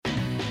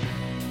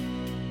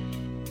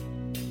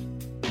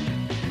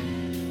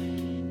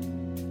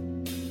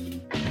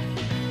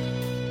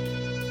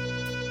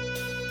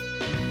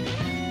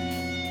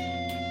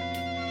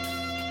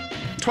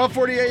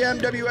12:40 a.m.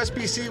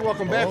 WSBC.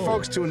 Welcome back,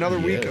 folks, to another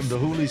week of the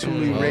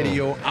Houli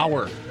Radio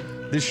Hour.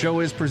 This show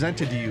is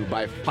presented to you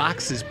by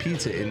Fox's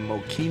Pizza in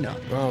Mokina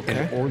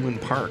and Orland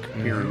Park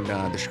here in the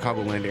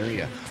Chicagoland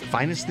area.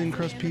 Finest thin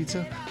crust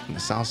pizza on the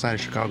south side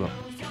of Chicago.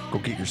 Go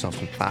get yourself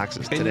some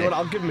Fox's today. And you know what?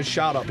 I'll give them a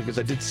shout out because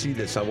I did see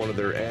this on one of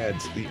their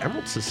ads. The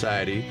Emerald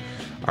Society,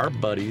 our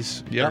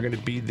buddies, are going to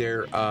be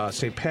there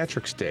St.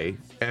 Patrick's Day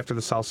after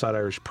the Southside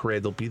Irish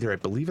Parade. They'll be there, I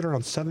believe, at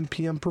around 7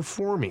 p.m.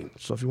 performing.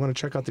 So if you want to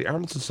check out the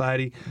Emerald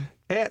Society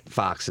at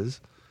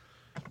Fox's.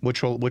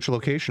 Which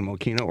location,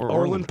 Mokina or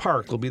Orland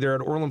Park? They'll be there at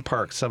Orland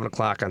Park, 7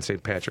 o'clock on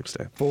St. Patrick's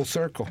Day. Full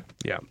circle.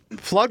 Yeah.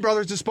 Flood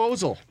Brothers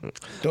Disposal.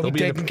 They'll be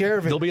taking care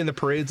of it. They'll be in the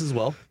parades as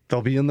well.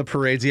 They'll be in the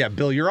parades. Yeah,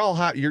 Bill, you're all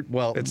hot.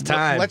 It's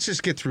time. Let's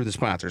just get through the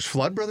sponsors.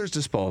 Flood Brothers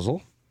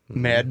Disposal,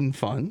 Madden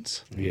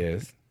Funds.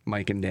 Yes.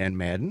 Mike and Dan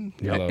Madden.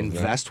 Love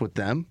Invest with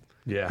them.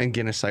 Yeah. And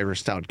Guinness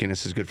Irish Stout.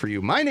 Guinness is good for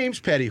you. My name's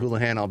Patty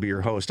Houlihan. I'll be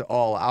your host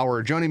all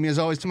hour. Joining me as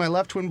always to my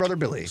left, twin brother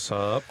Billy. What's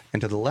up?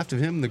 And to the left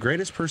of him, the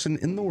greatest person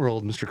in the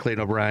world, Mr.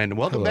 Clayton O'Brien.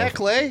 Welcome back,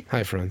 Clay.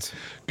 Hi, friends.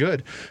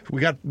 Good.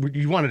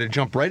 You wanted to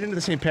jump right into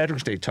the St.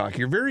 Patrick's Day talk.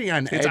 You're very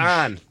on edge.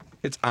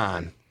 It's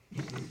on.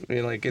 I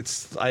mean, like,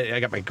 I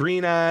got my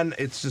green on.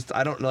 It's just,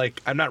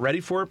 I'm not ready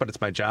for it, but it's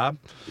my job.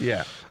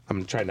 Yeah.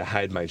 I'm trying to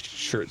hide my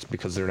shirts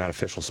because they're not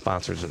official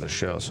sponsors of the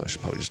show, so I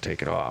should probably just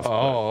take it off.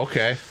 Oh,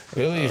 okay.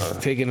 Billy's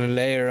taking a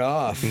layer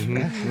off,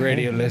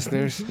 radio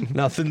listeners.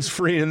 Nothing's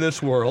free in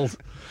this world.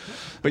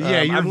 But yeah,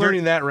 I'm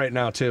learning that right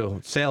now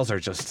too. Sales are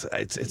just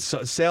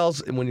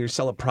sales when you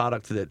sell a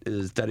product that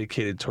is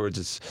dedicated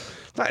towards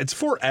it's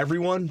for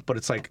everyone, but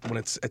it's like when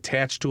it's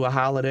attached to a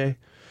holiday,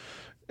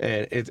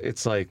 and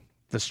it's like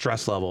the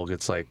stress level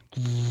gets like.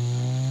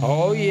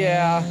 Oh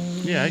yeah.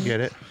 Yeah, I get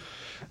it.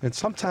 And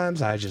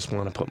sometimes I just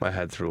want to put my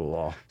head through a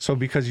wall. So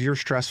because your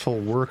stressful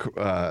work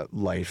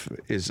life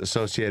is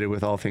associated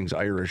with all things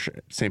Irish,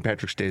 St.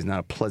 Patrick's Day is not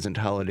a pleasant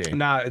holiday.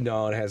 No,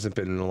 it hasn't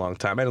been in a long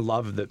time. I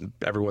love that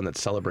everyone that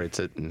celebrates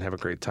it and have a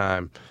great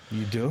time.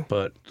 You do?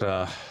 But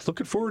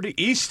looking forward to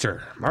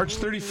Easter, March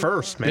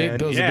 31st, man.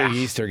 Bill's a big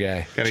Easter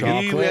guy.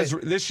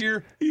 This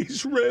year,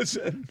 he's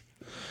risen.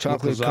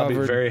 Chocolate I'll be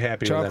very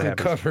happy when that happens.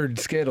 Chocolate-covered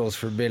Skittles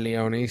for Billy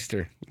on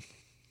Easter.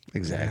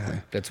 Exactly.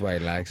 That's why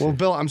he likes Well, it.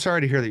 Bill, I'm sorry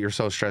to hear that you're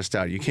so stressed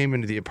out. You came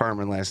into the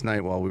apartment last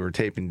night while we were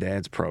taping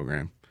Dad's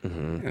program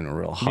in a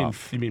real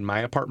huff. You mean my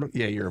apartment?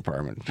 Yeah, your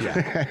apartment.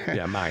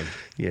 Yeah, mine.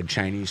 You had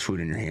Chinese food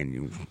in your hand.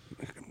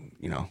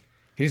 You know.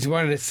 He just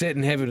wanted to sit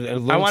and have a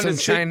lonesome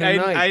Chinese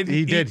night.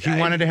 He did. He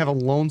wanted to have a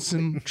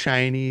lonesome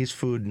Chinese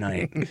food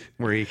night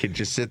where he could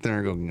just sit there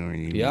and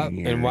go. Yep,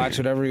 and watch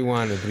whatever he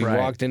wanted. But he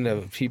walked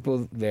into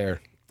people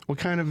there. What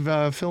kind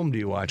of film do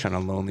you watch on a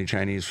lonely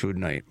Chinese food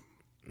night?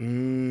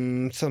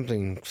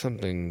 Something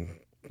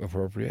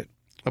appropriate.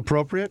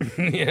 Appropriate?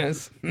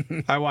 Yes.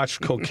 I watched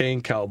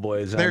Cocaine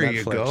Cowboys on There Netflix.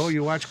 you go.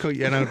 You watch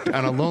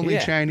on a lonely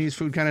Chinese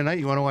food kind of night.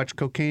 You want to watch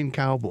Cocaine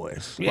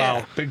Cowboys. Yeah.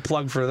 Wow, big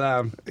plug for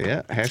them.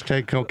 Yeah.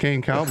 Hashtag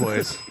Cocaine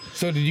Cowboys.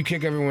 So did you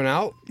kick everyone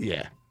out?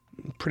 Yeah.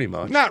 Pretty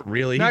much. Not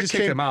really. Not he just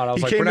kicked came, them out. I was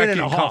he like, came we're not in in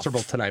a getting huff.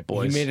 comfortable tonight,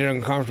 boys. He made it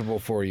uncomfortable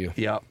for you.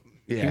 Yep.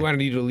 Yeah. He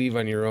wanted you to leave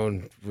on your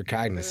own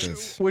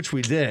recognizance. Which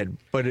we did,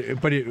 but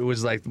it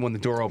was like when the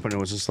door opened, it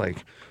was just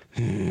like,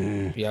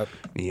 Yep.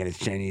 he had his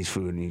Chinese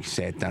food and he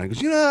sat down. He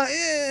goes,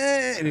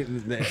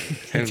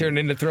 He turned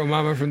into Throw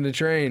Mama from the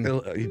Train.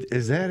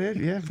 Is that it?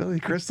 Yeah, Billy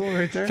Crystal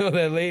right there. So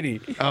that lady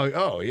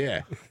Oh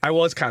yeah, I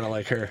was kind of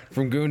like her.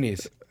 from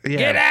Goonies. yeah.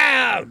 Get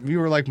out! You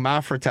were like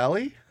Ma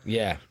Fratelli.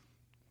 Yeah.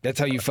 That's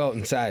how you felt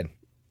inside.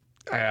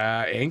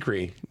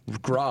 Angry,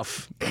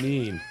 gruff,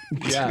 mean.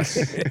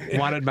 Yes.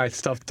 Wanted my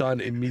stuff done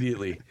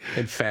immediately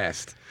and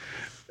fast.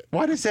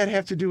 What does that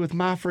have to do with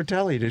Ma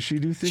Fratelli? Does she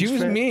do things? She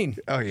was mean.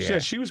 Oh yeah, Yeah,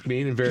 she was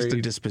mean and very. just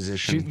a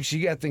disposition. She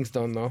got things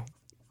done, though.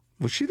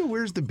 Was she the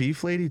Where's the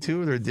Beef lady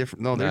too? Or they're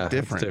different. No, they're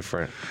different. It's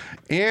different.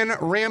 Anne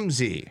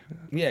Ramsey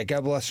Yeah,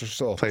 God bless her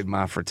soul. played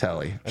Ma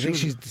Fratelli. I think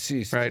she's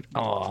deceased. Right.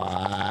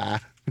 Aww.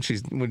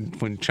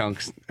 When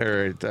Chunks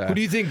or Who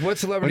do you think? What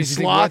celebrity when do you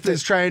think Sloth left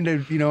is trying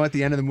to, at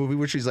the end of the movie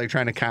where she's like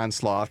trying to con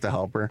Sloth to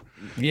help her.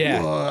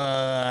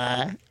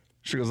 Yeah.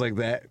 She goes like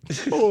that.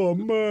 Oh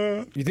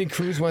ma. You think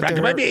Cruz went to Rock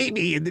her? my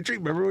baby in the tree.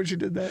 Remember when she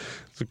did that?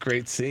 It's a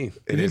great scene.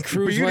 You think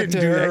Cruz But you went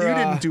didn't to do her? that.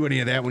 You didn't do any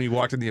of that when you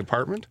walked in the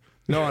apartment.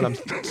 No, and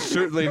I'm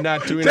certainly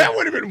not doing That it.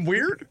 would have been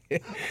weird.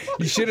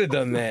 You should have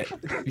done that.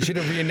 You should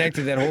have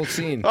reenacted that whole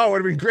scene. Oh, it would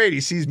have been great. He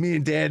sees me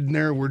and Dad in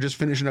there. We're just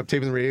finishing up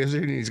taping the radio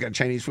station, and he's got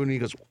Chinese food, and he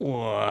goes,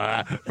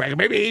 "Rock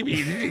my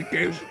baby."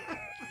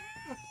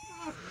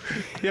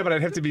 Yeah, but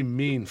I'd have to be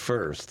mean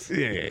first.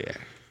 Yeah.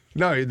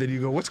 No, then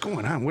you go, what's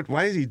going on?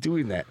 Why is he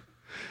doing that?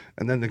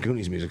 And then the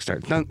Goonies music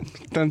starts. Dun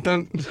dun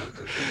dun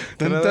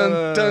dun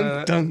dun dun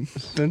dun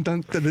dun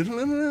dun dun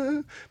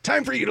dun.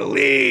 Time for you to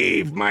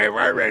leave my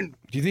apartment.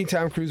 Do you think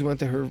Tom Cruise went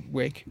to her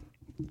wake?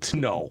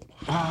 No.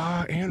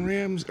 Anne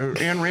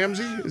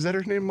Ramsey? Is that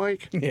her name,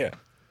 Mike? Yeah.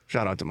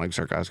 Shout out to Mike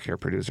Sarkowski, our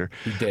producer.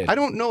 He did. I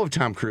don't know if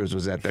Tom Cruise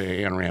was at the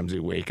Anne Ramsey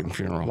wake and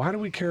funeral. Why do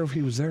we care if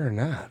he was there or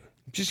not?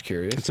 Just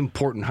curious. It's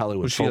important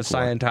Hollywood Was she a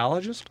folklore.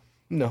 Scientologist?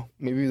 No,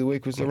 maybe the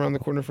wake was around the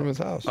corner from his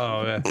house.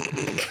 Oh, yeah.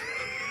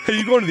 Hey,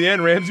 you going to the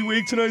Ann Ramsey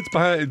wake tonight? It's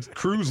behind.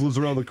 Cruz lives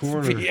around the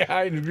corner.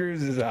 Behind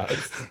Cruz's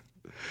house.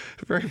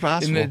 Very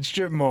possible. In that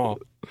strip mall.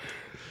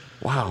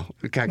 Wow,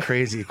 it got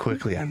crazy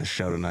quickly on the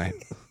show tonight.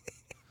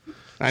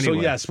 Anyway.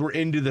 So yes, we're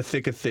into the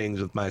thick of things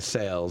with my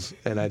sales,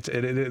 and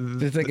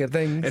The thick of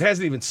things. It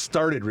hasn't even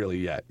started really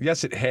yet.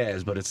 Yes, it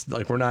has, but it's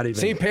like we're not even.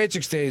 St.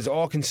 Patrick's Day is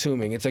all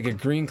consuming. It's like a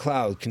green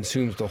cloud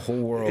consumes the whole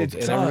world, and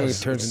everyone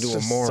turns into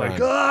a moron. Like,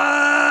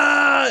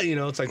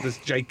 it's like this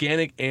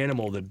gigantic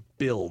animal that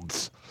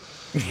builds.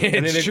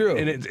 It's true,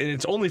 and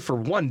it's only for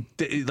one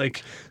day.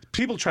 Like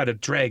people try to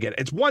drag it.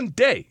 It's one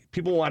day.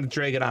 People want to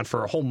drag it on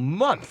for a whole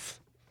month.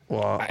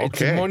 Well, okay.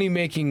 It's a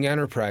money-making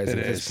enterprise at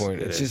this point.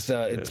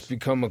 It's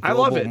become a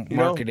global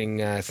marketing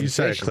sensation. You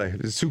said it, Clay.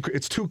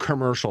 It's too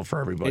commercial for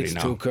everybody now.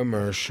 It's too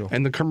commercial.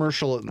 And the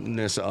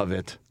commercialness of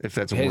it, if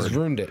that's a word, has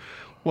ruined it.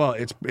 Well,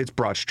 it's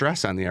brought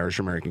stress on the Irish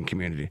American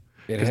community.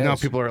 Because now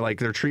people are like,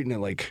 they're treating it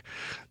like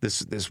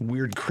this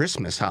weird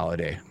Christmas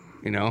holiday,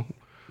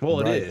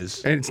 Well, it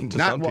is. And it's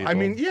not. Well, I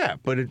mean, yeah,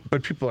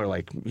 but people are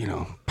like,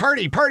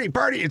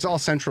 party. It's all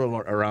central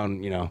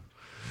around,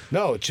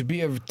 No, it should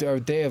be a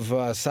day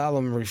of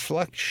solemn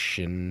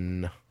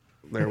reflection.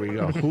 There we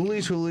go.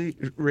 Hooley's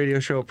Houli radio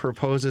show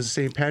proposes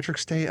St.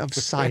 Patrick's Day of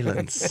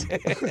silence.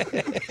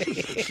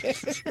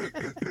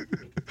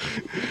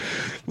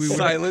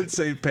 Silent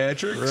St.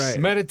 Patrick's? Right.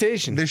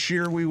 Meditation. This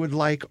year we would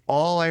like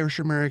all Irish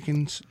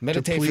Americans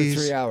meditate to please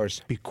for 3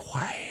 hours. Be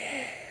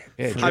quiet.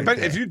 Yeah, I bet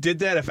if you did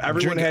that, if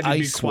everyone Drink had to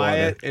be ice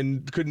quiet water.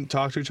 and couldn't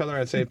talk to each other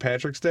on St.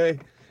 Patrick's Day,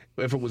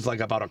 if it was like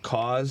about a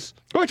cause.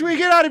 What do we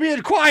get out of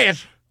being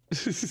quiet?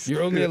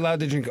 You're only allowed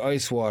to drink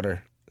ice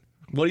water.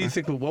 What do you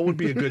think? What would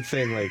be a good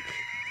thing? Like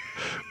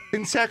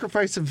in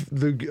sacrifice of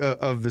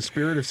the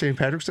spirit of St.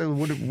 Patrick's Day,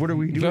 what are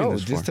we doing No,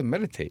 this just for? to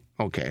meditate.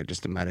 Okay,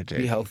 just to meditate.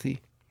 Be healthy.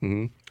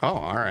 Mm-hmm. Oh,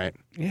 all right.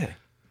 Yeah.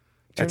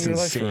 That's Turn your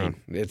life insane. around.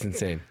 It's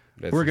insane.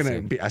 We're going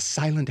to be a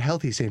silent,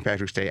 healthy St.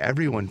 Patrick's Day.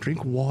 Everyone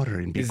drink water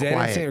and be Is that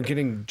quiet. insane? Or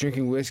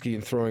drinking whiskey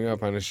and throwing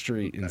up on the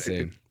street?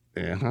 Insane.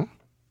 Yeah, huh?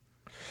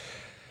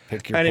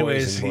 Pick your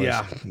anyways, poison,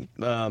 boys.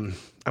 yeah.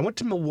 I went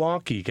to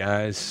Milwaukee,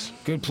 guys.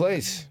 Good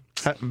place.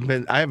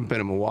 I haven't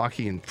been in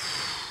Milwaukee in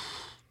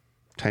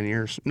 10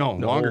 years. No,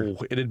 longer.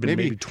 It had been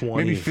maybe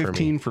 20 maybe for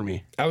 15 me. for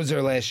me. I was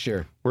there last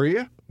year. Were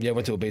you? Yeah, I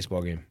went to a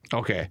baseball game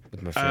Okay.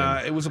 with my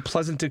family. It was a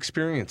pleasant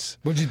expence.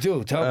 What'd you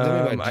do? Tell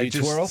me about it. Did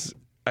you twirl?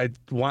 I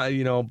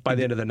want by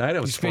the end of the night I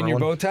was You spin your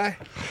twirling. bow tie?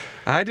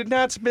 I did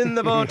not spin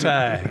the bow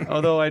tie,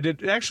 although I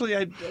did. Actually,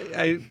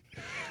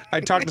 I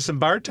talked to some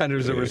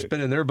bartenders that were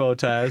spinning their bow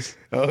ties.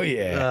 Oh,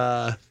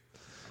 yeah.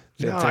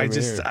 No,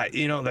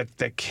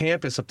 that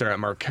campus up there at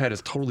Marquette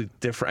is totally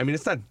different. I mean,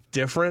 it's not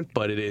different,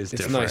 but it is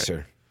It's different.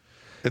 nicer.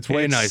 It's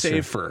way It's nicer.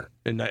 safer.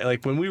 And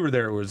like when we were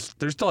there,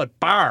 they're still at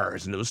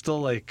bars, and it was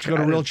still like You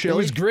got a real It chili?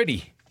 was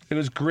gritty. It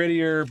was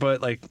grittier,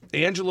 but like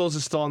Angelo's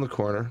is still on the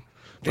corner.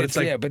 But it's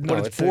like, yeah, but no,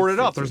 it's it's boarded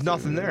like- up. There's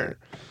nothing there.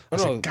 I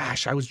was no. like,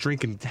 gosh, I was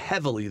drinking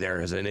heavily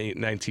there as a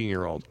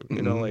 19-year-old.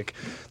 You know, like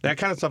that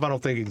kind of stuff I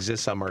don't think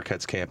exists on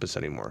Marquette's campus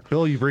anymore.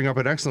 Bill, you bring up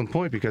an excellent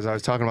point because I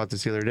was talking about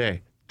this the other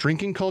day.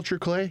 Drinking culture,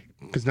 Clay?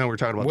 Because now we're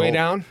talking about Way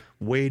down?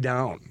 Way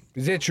down.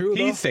 Is that true,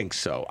 He though? thinks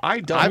so. I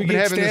don't. I've we been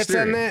get having this stats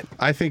on theory. that?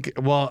 I think,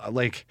 well,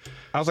 like,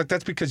 I was like,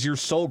 that's because you're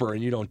sober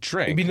and you don't It'd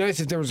drink. be nice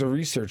if there was a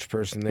research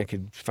person that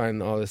could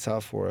find all this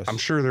out for us. I'm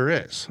sure there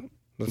is.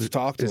 Let's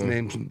talk to His him.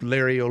 name's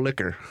Larry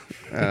O'Licker.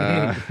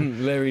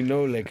 Larry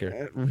No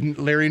Liquor.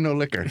 Larry No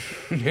Liquor.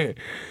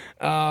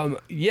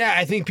 Yeah,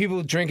 I think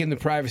people drink in the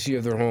privacy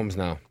of their homes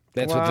now.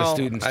 That's what the Well,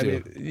 students I do.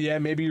 mean, yeah,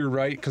 maybe you're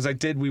right because I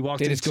did. We walked.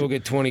 They just into, go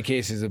get 20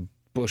 cases of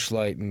Bush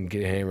Light and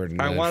get hammered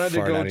and I then wanted to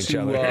fart go on each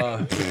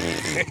other.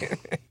 to.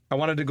 I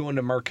wanted to go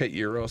into Marquette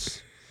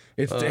Euros.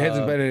 It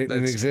hasn't been in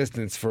that's-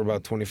 existence for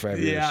about 25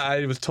 years. Yeah,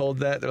 I was told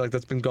that. They're like,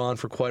 that's been gone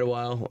for quite a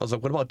while. I was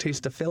like, what about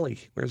Taste of Philly?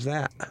 Where's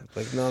that?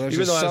 Like, no, there's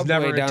Even a though I was Subway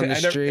never, down the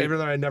street. even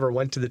though I never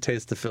went to the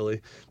Taste of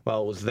Philly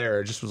while it was there,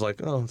 it just was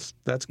like, oh,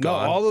 that's No,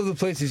 gone. all of the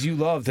places you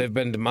loved have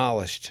been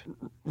demolished.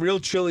 Real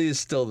chili is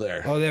still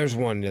there. Oh, there's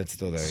one that's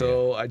still there.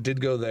 So I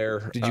did go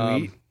there. Did you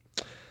eat?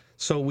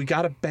 So we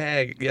got a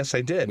bag. Yes,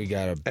 I did. We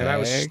got a And I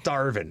was bag?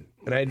 starving.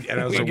 And I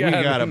was We like,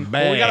 got a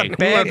well, we got a bag.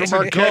 bag We went to to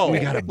Marquette, go. we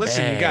got a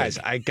Listen, you bag. guys,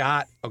 I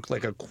got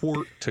like a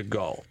quart to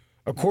go.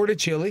 A quart of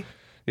chili?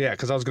 Yeah,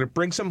 because I was going to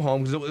bring some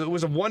home because it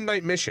was a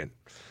one-night mission.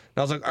 And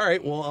I was like, all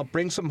right, well, I'll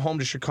bring some home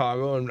to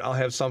Chicago and I'll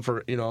have some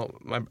for,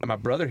 my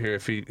brother here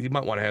if he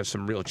might want to have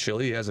some real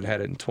chili. He hasn't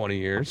had it in 20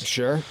 years.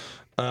 Sure.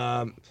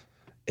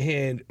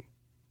 And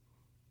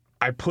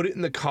I put it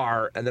in the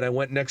car and then I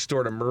went next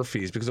door to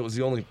Murphy's because it was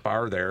the only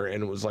bar there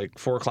and it was like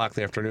 4 o'clock in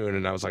the afternoon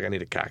and I was like, I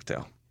need a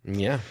cocktail.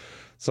 Yeah.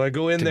 So I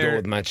go in To there. go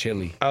with my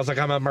chili. I was like,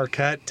 I'm at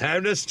Marquette.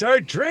 Time to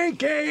start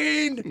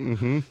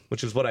drinking.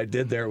 Which is what I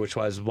did there, which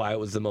was why it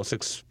was the most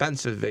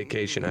expensive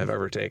vacation I've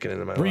ever taken in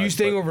my life. Were you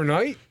staying But-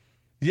 overnight?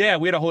 Yeah,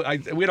 we had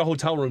a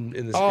hotel room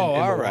in this. Oh,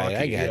 in all right.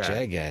 Milwaukee.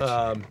 I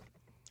got you.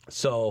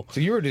 So So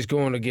you were just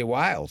going to get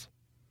wild.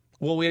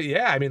 well, we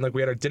had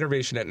our dinner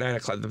reservation at 9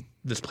 o'clock.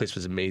 This place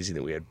was amazing.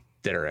 That we had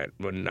dinner at.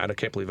 I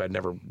can't believe I'd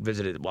never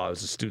visited it while I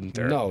was a student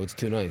there. No, it's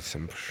too nice,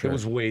 I'm sure. It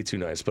was way too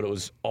nice, but it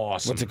was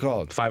awesome. What's it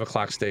called? 5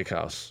 O'Clock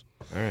Steakhouse.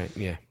 All right,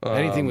 yeah.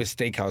 Anything with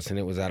steakhouse in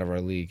it was out of our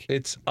league.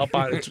 It's up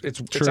on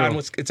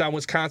it's on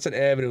Wisconsin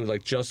Avenue,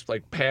 like just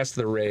like past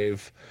the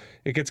rave.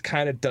 It gets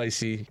kind of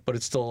dicey, but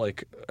it's still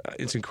like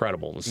it's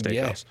incredible. The steakhouse.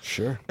 Yeah,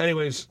 sure.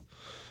 Anyways,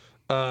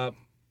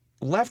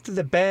 left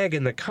the bag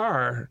in the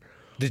car.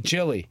 The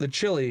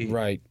chili.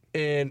 Right.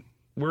 And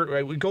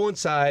we go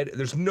inside.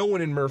 There's no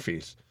one in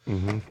Murphy's.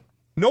 Mm-hmm.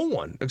 No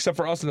one except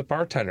for us and the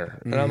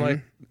bartender. And I'm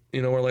like,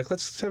 we're like,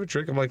 let's have a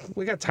drink. I'm like,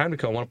 we got time to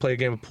go. I want to play a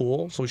game of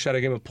pool. So we shot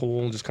a game of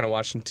pool and just kind of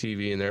watched some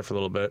TV in there for a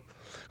little bit.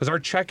 Because our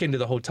check-in to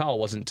the hotel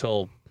wasn't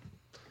until,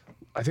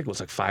 I think it was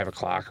like 5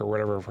 o'clock or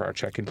whatever for our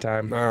check-in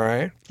time. All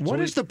right. What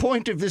is the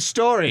point of this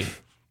story?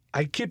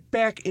 I get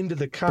back into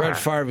the car. Brett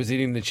Favre was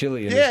eating the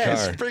chili in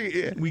his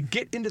car. We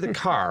get into the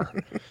car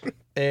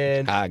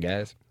and... Hi,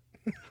 guys.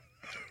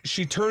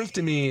 She turns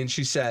to me and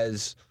she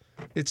says,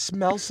 "It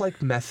smells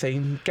like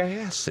methane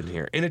gas in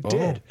here," and it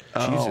did.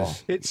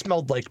 Jesus! It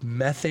smelled like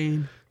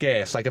methane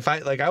gas. Like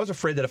I was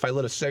afraid that if I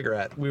lit a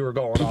cigarette, we were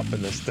going up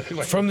in this thing.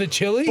 Like, from the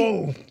chili?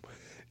 Boom!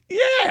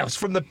 Yeah, it was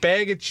from the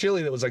bag of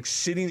chili that was like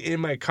sitting in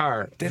my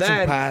car. That's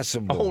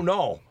impossible. Oh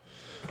no!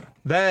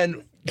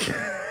 Then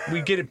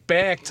we get it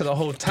back to the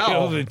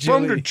hotel.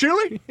 From the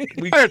chili?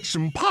 That's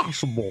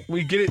impossible.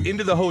 We get it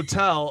into the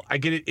hotel. I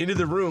get it into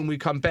the room. We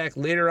come back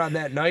later on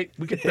that night.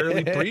 We could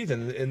barely breathe,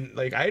 and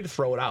like I had to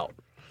throw it out.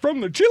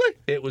 From the chili?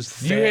 It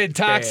was You had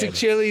toxic bad.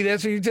 chili?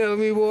 That's what you're telling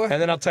me, boy? And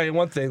then I'll tell you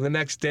one thing. The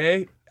next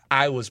day,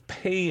 I was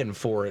paying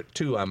for it,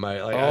 too, on my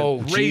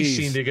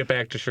racing to get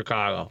back to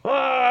Chicago.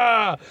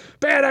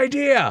 Bad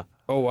idea.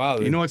 Oh, wow.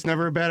 You know what's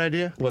never a bad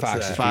idea? What's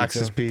that?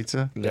 Fox's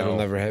Pizza. That'll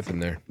never happen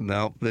there.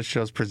 No, this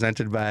show's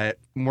presented by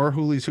more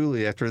Hooley's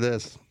Houli after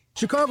this.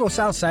 Chicago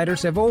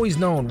Southsiders have always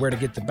known where to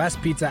get the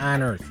best pizza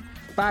on earth.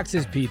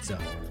 Fox's Pizza.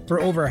 For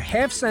over a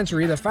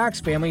half-century, the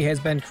Fox family has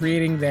been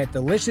creating that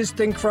delicious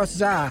thin crust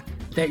za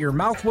that your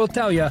mouth will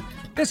tell you,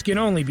 this can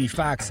only be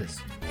Fox's.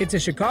 It's a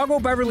Chicago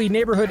Beverly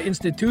neighborhood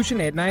institution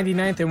at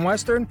 99th and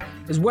Western,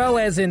 as well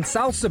as in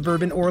South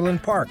Suburban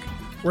Orland Park,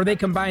 where they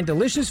combine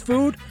delicious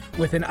food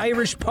with an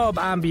Irish pub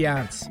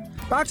ambiance.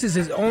 Fox's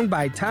is owned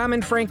by Tom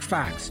and Frank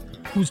Fox,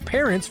 whose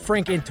parents,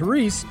 Frank and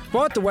Therese,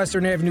 bought the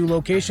Western Avenue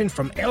location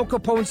from Al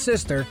Capone's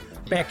sister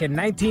back in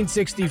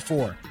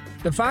 1964.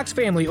 The Fox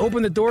family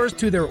opened the doors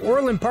to their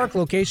Orland Park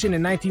location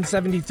in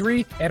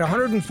 1973 at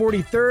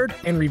 143rd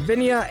and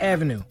Ravinia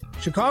Avenue.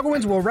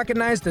 Chicagoans will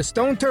recognize the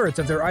stone turrets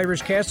of their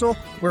Irish castle,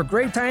 where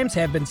great times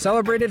have been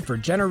celebrated for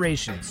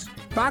generations.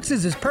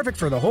 Fox's is perfect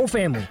for the whole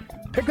family,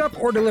 pickup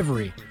or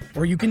delivery,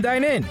 or you can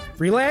dine in,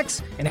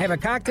 relax, and have a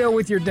cocktail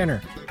with your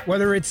dinner.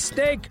 Whether it's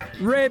steak,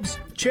 ribs,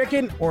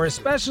 chicken, or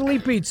especially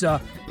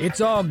pizza,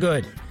 it's all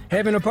good.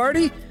 Having a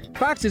party?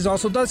 Fox's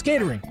also does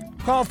catering.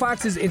 Call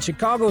Fox's in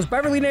Chicago's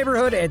Beverly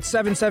neighborhood at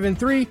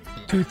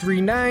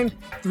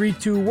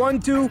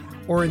 773-239-3212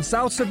 or in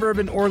South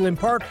Suburban Orland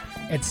Park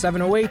at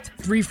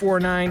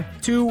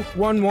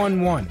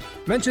 708-349-2111.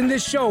 Mention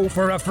this show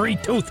for a free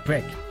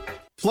toothpick.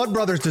 Flood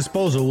Brothers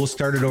Disposal was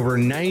started over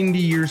 90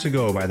 years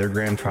ago by their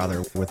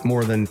grandfather. With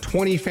more than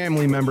 20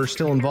 family members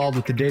still involved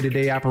with the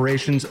day-to-day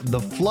operations, the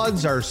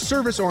Floods are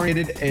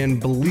service-oriented and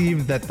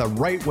believe that the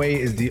right way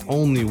is the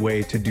only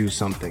way to do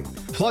something.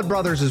 Flood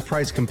Brothers is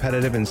price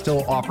competitive and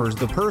still offers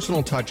the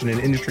personal touch in an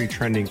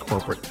industry-trending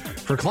corporate.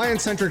 For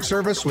client-centric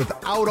service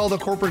without all the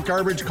corporate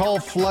garbage, call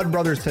Flood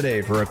Brothers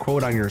today for a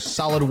quote on your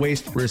solid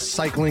waste,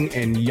 recycling,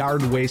 and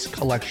yard waste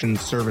collection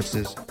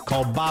services.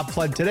 Call Bob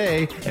Flood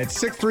today at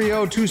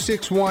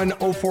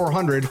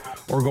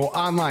 630-261-0400 or go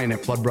online at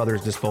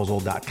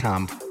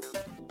floodbrothersdisposal.com.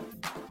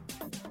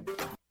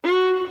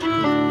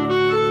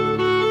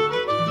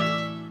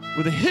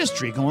 With a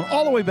history going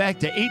all the way back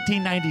to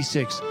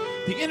 1896,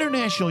 the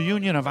International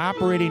Union of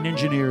Operating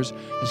Engineers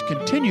has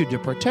continued to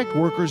protect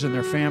workers and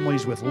their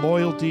families with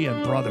loyalty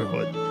and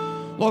brotherhood.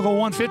 Local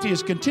 150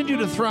 has continued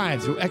to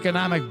thrive through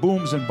economic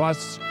booms and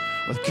busts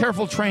with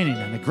careful training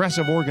and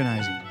aggressive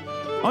organizing.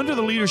 Under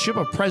the leadership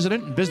of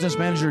President and Business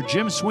Manager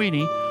Jim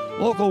Sweeney,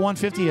 Local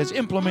 150 has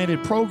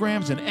implemented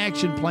programs and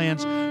action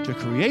plans to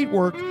create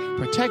work,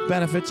 protect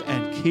benefits,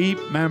 and keep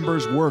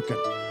members working.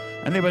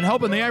 And they've been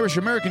helping the Irish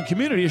American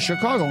community of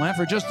Chicagoland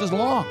for just as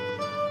long.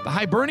 The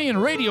Hibernian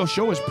Radio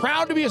Show is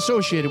proud to be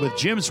associated with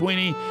Jim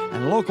Sweeney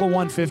and Local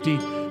 150,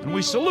 and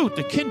we salute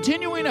the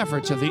continuing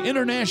efforts of the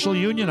International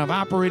Union of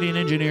Operating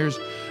Engineers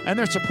and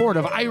their support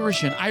of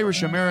Irish and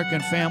Irish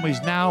American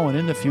families now and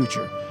in the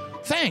future.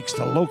 Thanks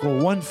to Local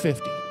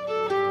 150.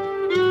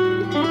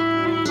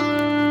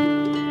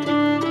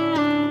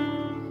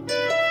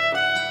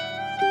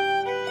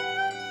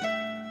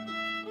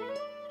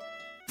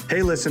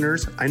 Hey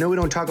listeners, I know we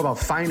don't talk about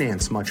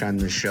finance much on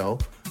this show,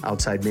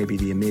 outside maybe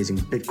the amazing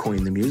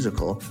Bitcoin the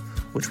Musical,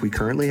 which we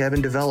currently have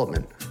in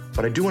development.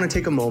 But I do want to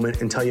take a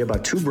moment and tell you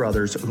about two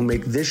brothers who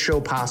make this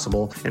show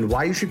possible and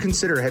why you should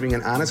consider having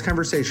an honest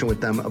conversation with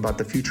them about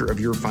the future of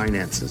your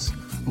finances.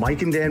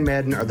 Mike and Dan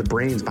Madden are the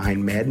brains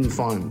behind Madden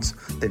Funds.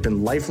 They've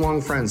been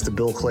lifelong friends to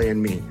Bill Clay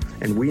and me,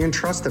 and we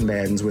entrust the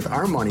Maddens with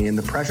our money and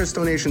the precious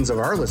donations of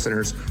our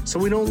listeners so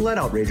we don't let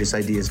outrageous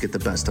ideas get the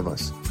best of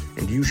us.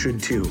 And you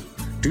should too.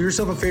 Do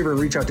yourself a favor and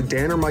reach out to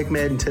Dan or Mike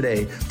Madden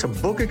today to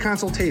book a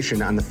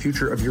consultation on the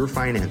future of your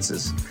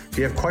finances. If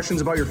you have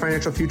questions about your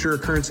financial future or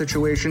current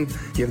situation,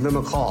 give them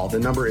a call. The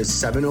number is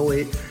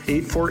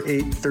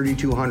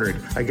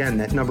 708-848-3200. Again,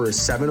 that number is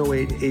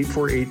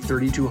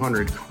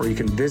 708-848-3200. Or you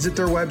can visit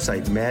their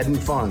website, Madden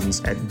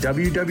Funds, at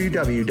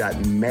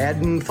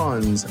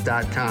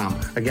www.maddenfunds.com.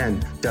 Again,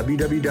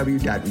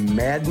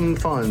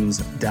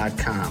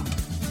 www.maddenfunds.com.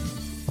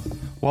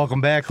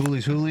 Welcome back,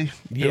 Hooley's Hooley.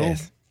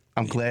 Yes. Bill,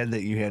 I'm glad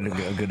that you had a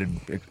good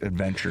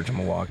adventure to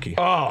Milwaukee.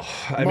 Oh,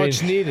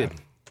 Much needed.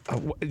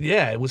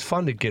 Yeah, it was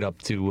fun to get up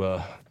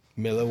to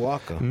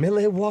Milwaukee.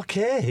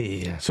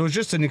 So it's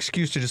just an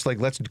excuse to just like,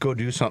 let's go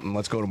do something.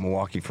 Let's go to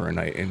Milwaukee for a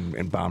night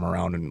and bomb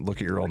around and look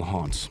at your old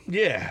haunts.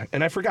 Yeah,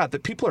 and I forgot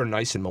that people are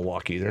nice in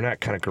Milwaukee. They're not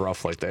kind of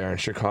gruff like they are in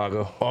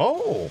Chicago.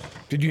 Oh.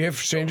 Did you have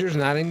strangers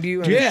nodding to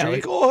you? On the street?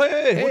 Like, oh,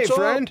 hey, what's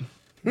friend. up?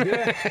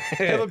 Yeah,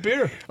 have a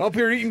beer. Up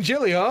here eating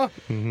chili, huh?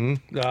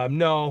 Mm-hmm.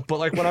 No, but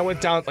like when I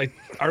went down, like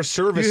our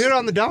service. You hit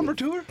on the Dahmer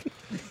tour?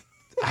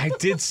 I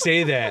did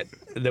say that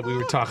we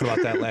were talking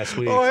about that last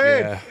week. Oh, hey,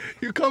 yeah.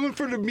 You coming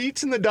for the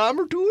meats and the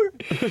Dahmer tour?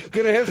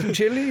 Gonna have some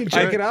chili and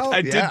check it out?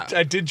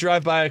 I did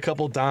drive by a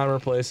couple Dahmer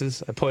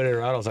places. I pointed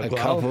her out. I was like,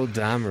 couple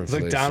Dahmer places.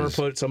 Like Dahmer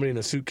put somebody in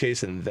a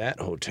suitcase in that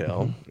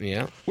hotel. Mm-hmm.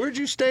 Yeah. Where'd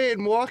you stay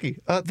in Milwaukee?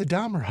 The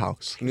Dahmer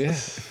house. Yeah.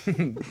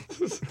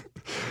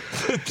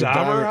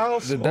 Dahmer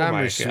house? The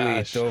Dahmer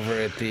gosh. suite over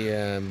at the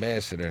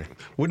Ambassador.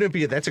 Wouldn't it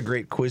be? That's a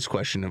great quiz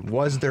question.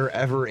 Was there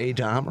ever a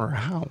Dahmer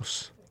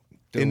house?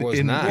 There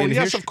was not. Well,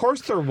 yes, history- of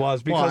course there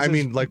was. Because Well, I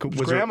mean, his like, was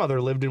there- grandmother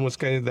lived in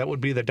Wisconsin. That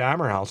would be the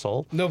Dahmer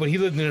household. No, but he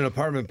lived in an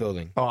apartment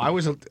building. Oh, I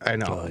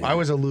know. I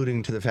was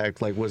alluding to the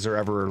fact, like, was there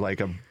ever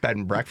like a bed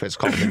and breakfast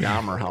called the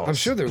Dahmer house? I'm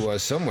sure there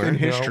was somewhere. In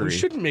You know, history. we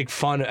shouldn't make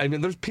fun. I mean,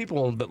 there's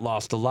people that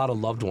lost a lot of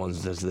loved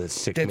ones as the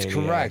sick That's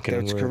maniac, correct. and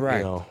That's we're, correct.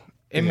 You know,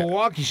 And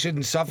Milwaukee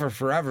shouldn't suffer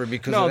forever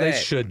because no, of that. they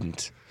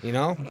shouldn't. You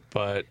know?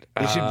 But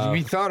They should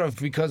be thought of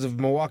because of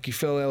Milwaukee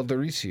Phil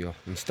Eldoricio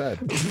instead.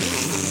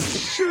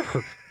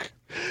 sure.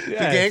 The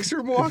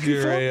gangster Milwaukee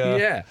You're Phil?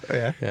 Yeah.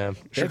 Yeah. That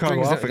Chicago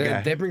brings, off a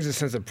guy. that brings a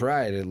sense of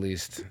pride, at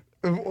least.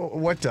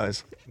 What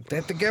does?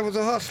 That the guy was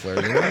a hustler.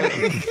 You know?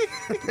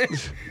 He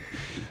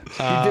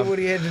did what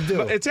he had to do.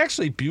 But it's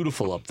actually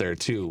beautiful up there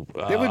too.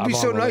 That would be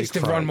along so the nice to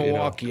lakefront, run you know.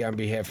 Milwaukee on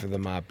behalf of the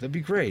mob. That'd be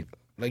great.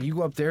 Like, you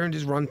go up there and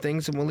just run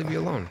things and we'll leave you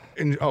alone.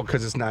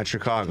 Because it's not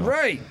Chicago.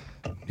 Right.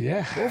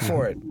 Yeah. Go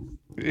for it.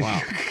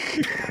 Wow.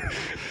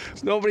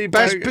 Nobody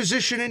Best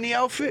position in the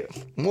outfit?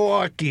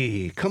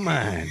 Milwaukee. Come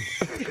on.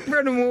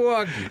 Run to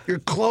Milwaukee. You're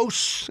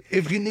close.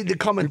 If you need to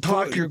come and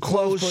talk, you're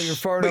close. but you're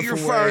far but enough you're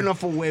away. far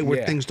enough away where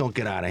Yeah. things don't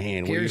get out of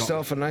hand. Get where you don't-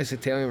 yourself a nice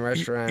Italian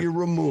restaurant. You're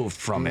removed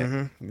from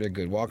it. They're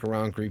good. Walk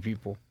around, greet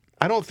people.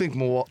 I don't think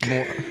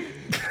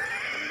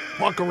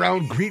walk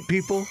around, greet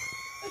people.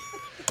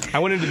 I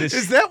went into this.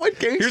 Is that what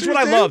gangsters Here's what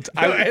I do? loved.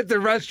 At the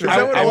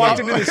restaurant. I walked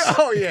into this.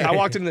 Oh, yeah. I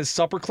walked into this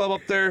supper club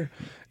up there,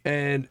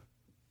 and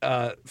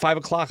 5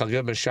 o'clock. I'll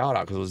give him a shout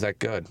out because it was that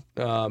good.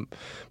 But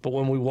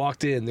when we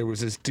walked in, there was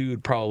this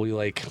dude probably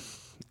like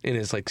in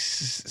his like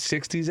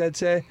 60s, I'd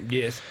say.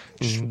 Yes.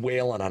 Just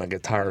wailing on a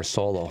guitar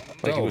solo,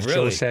 like it Oh, was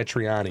really? Joe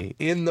Satriani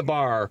in the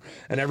bar,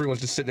 and everyone's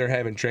just sitting there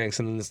having drinks,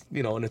 and then this,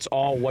 and it's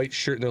all white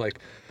shirt, and they're like,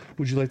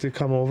 "Would you like to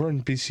come over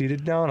and be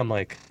seated now?" And I'm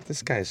like,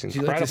 "This guy's Did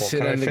you incredible." like to sit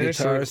Can I on the finish?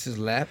 guitarist's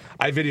lap?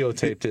 I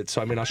videotaped it,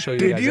 so I mean, I'll show you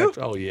Did guys. you?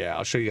 After, oh yeah,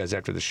 I'll show you guys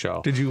after the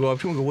show. Did you go up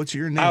to him and go, what's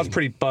your name? I was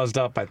pretty buzzed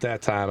up at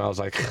that time. I was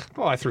like,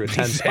 "Oh, I threw a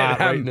 10 spot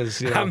right in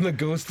his." I'm the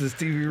ghost of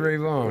Stevie Ray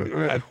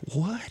Vaughan. I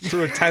What?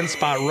 threw a 10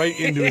 spot right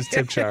into his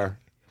tip jar.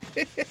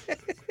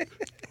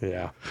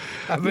 Yeah.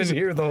 I've been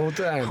here the whole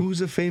time.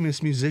 Who's a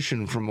famous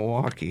musician from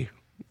Milwaukee?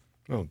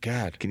 Oh,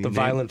 God. Can you The name-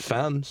 Violent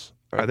Femmes.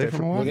 Are they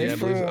from Milwaukee? Yeah, I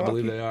believe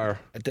Milwaukee? they are.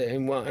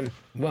 One.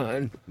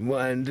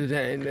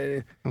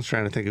 I was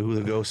trying to think of who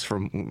the ghost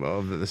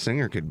of the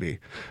singer could be.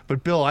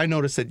 But Bill, I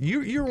noticed that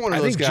you're one of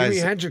I those think guys.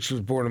 Jimi Hendrix was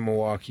born in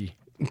Milwaukee.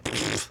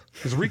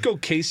 Is Rico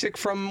Kasich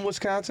from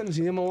Wisconsin? Is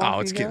he in Milwaukee? Oh,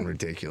 it's guy? getting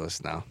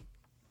ridiculous now.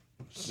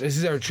 This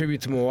is our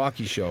tribute to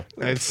Milwaukee show.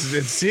 It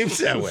seems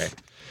that way.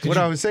 What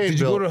I was saying, Did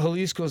you Bill. go to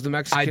Jalisco's, the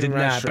Mexican I did not,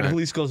 restaurant? but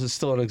Jalisco's is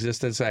still in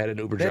existence. I had an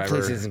Uber That driver.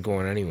 place isn't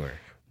going anywhere.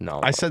 No.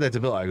 I said that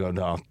to Bill. I go,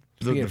 no.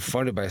 Being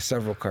funded by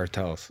several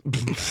cartels.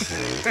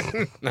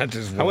 Not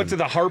just one. I went to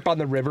the Harp on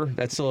the River.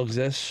 That still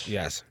exists.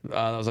 Yes.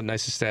 That was a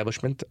nice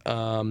establishment.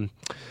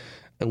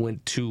 I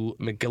went to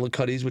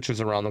McGillicuddy's, which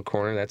was around the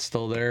corner. That's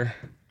still there.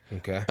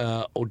 Okay.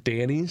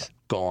 O'Danny's,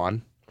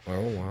 gone.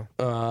 Oh,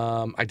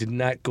 wow. I did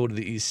not go to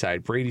the east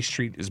side. Brady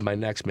Street is my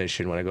next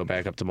mission when I go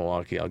back up to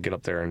Milwaukee. I'll get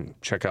up there and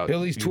check out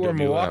Billy's tour UWM.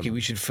 Milwaukee.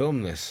 We should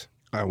film this.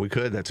 We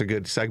could. That's a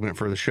good segment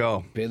for the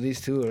show.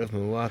 Billy's tour of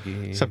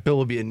Milwaukee. Except Bill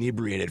will be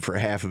inebriated for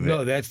half of it.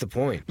 No, that's the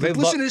point. Like,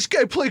 listen to this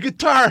guy play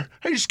guitar.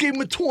 I just gave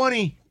him a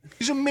 20.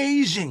 He's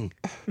amazing.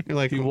 You're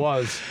like, He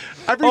was.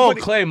 Everybody...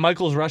 Oh, Clay,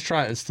 Michael's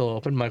restaurant is still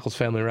open. Michael's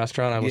Family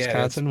Restaurant in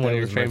Wisconsin, one of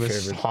your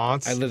famous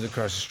haunts. I lived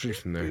across the street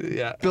from there.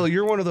 Yeah. Bill,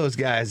 you're one of those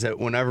guys that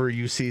whenever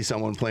you see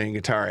someone playing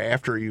guitar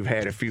after you've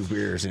had a few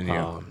beers in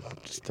you,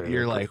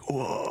 you're like,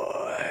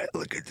 whoa,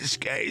 look at this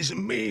guy. He's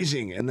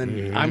amazing. And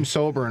then I'm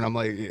sober and I'm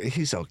like,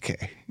 he's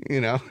okay,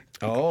 you know?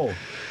 Oh.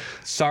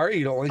 Sorry,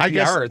 you don't like the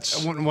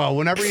arts. Well,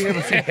 whenever you have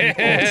a few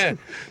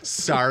people,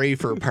 sorry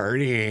for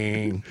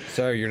partying.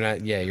 Sorry,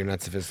 you're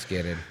not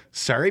sophisticated.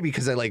 Sorry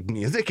because I like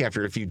music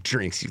after a few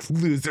drinks, you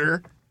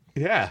loser.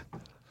 Yeah.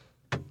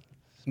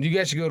 You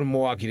guys should go to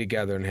Milwaukee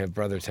together and have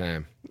brother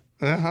time.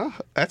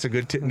 That's a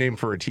good name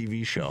for a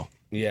TV show.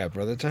 Yeah,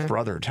 brother time.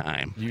 Brother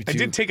time. I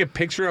did take a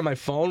picture on my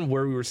phone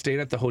where we were staying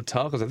at the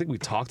hotel because I think we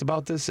talked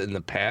about this in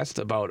the past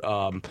about.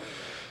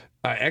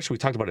 Actually, we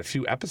talked about it a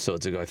few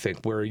episodes ago, I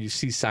think, where you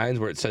see signs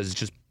where it says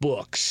just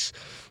books.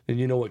 And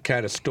you know what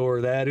kind of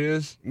store that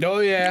is?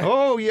 Oh, yeah.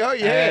 Oh, yeah.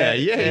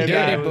 And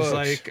I was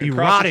like,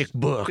 erotic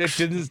books.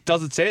 It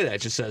doesn't say that.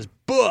 It just says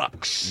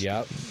books.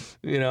 Yep.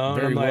 You know,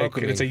 Very and I'm like,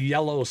 welcoming. it's a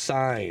yellow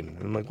sign.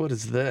 I'm like, what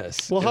is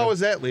this? Well, how is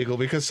that legal?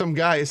 Because some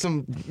guy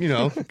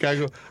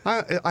go,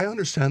 I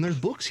understand there's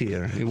books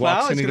here. He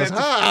walks in and he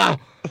goes,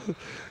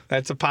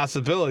 That's a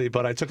possibility,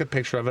 but I took a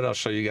picture of it. I'll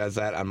show you guys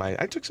that on my.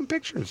 I took some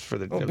pictures for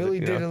the. Oh, Billy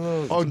did a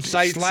little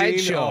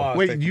slideshow.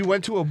 Wait, you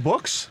went to a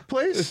books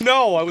place?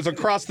 No, I was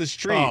across the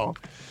street. Oh.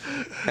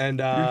 And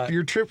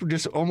your trip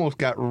just almost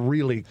got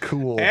really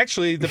cool.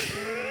 Actually,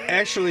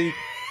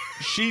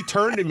 she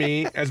turned to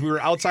me as we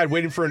were outside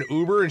waiting for an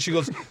Uber, and she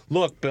goes,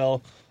 "Look,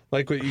 Bill,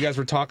 like what you guys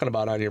were talking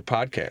about on your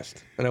podcast."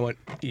 And I went,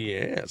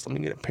 "Yes, let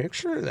me get a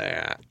picture of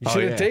that." You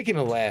should have taken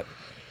a lap.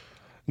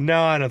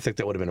 No, I don't think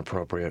that would have been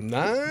appropriate.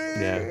 No.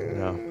 Yeah,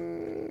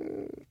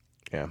 no.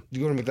 Yeah. Did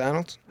you go to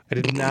McDonald's? I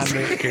did not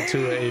make it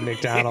to a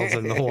McDonald's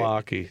in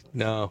Milwaukee.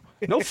 No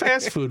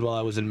fast food while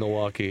I was in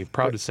Milwaukee.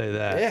 Proud to say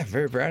that. Yeah,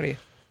 very proud of you.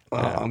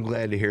 Well, I'm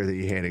glad to hear that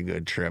you had a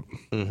good trip.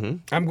 Mm-hmm.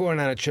 I'm going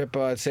on a trip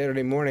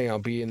Saturday morning. I'll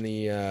be in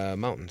the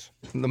mountains.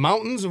 The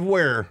mountains of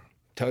where?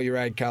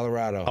 Telluride,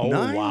 Colorado. Oh,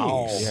 nice.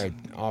 Wow. Yeah,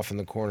 off in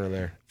the corner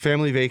there.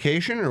 Family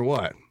vacation or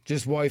what?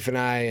 Just wife and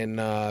I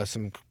and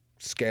some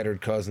scattered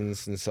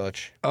cousins and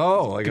such.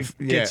 Oh, like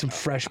get some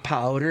fresh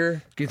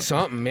powder. Get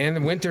something, man.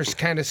 The winter's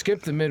kind of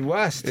skipped the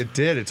Midwest. It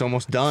did. It's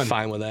almost done.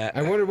 Fine with that.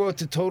 I wonder what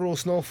the total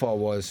snowfall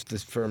was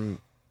from,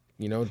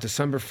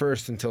 December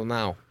 1st until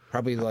now.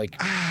 Probably like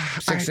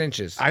 6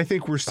 inches. I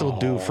think we're still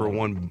due for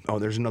one. Oh,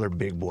 there's another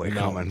big boy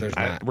coming. There's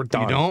not. We're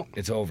done. You don't?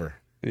 It's over.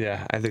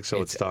 Yeah, I think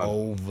so. It's done.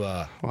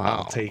 Over. Wow.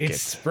 I'll take It's it.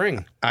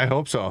 spring. I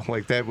hope so.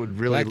 Like that would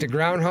really. Like the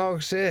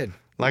groundhog said.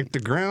 Like the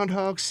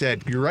groundhog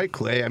said. You're right,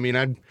 Clay. I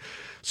mean,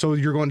 So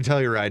you're going to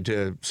Telluride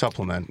to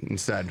supplement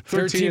instead.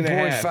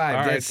 13.5. All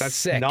right, That's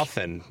sick.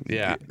 nothing.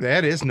 Yeah.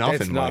 That is nothing,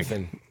 That's Mike.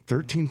 nothing.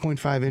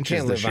 13.5 inches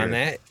Can't this live year. on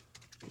that.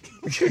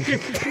 We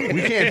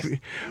can't.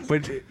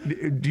 But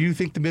do you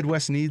think the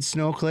Midwest needs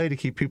snow, Clay, to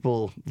keep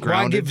people Well, I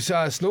grounded? give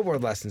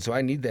snowboard lessons, so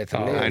I need that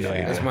to live. I know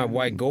you That's do. my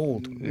white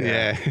gold.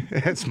 Yeah,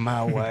 that's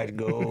my white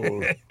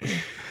gold.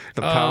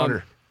 The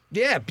powder.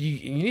 Yeah,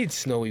 you need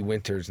snowy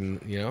winters, and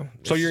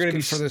So you're gonna be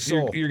good for the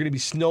soul. You're gonna be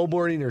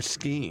snowboarding or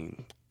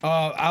skiing.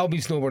 I'll be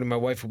snowboarding. My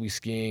wife will be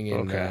skiing,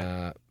 and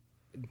Okay.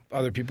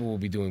 other people will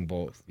be doing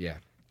both. Yeah.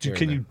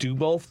 Can you do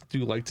both? Do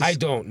you like to? I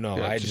don't know.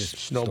 Yeah, I just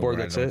just snowboard, snowboard.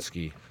 that's I don't it?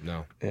 ski.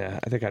 No. Yeah,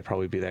 I think I'd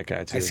probably be that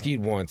guy too. I skied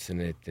once,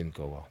 and it didn't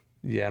go well.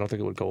 Yeah, I don't think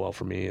it would go well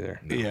for me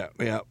either.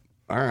 Yeah.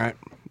 All right.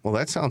 Well,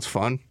 that sounds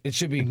fun. It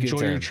should be a good Enjoy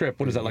time. your trip.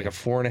 What is that, like a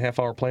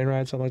 4.5-hour plane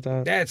ride, something like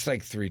that? That's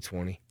like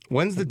 $320.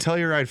 When's the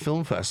Telluride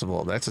Film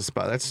Festival? That's a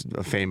spot. That's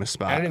a famous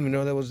spot. I didn't even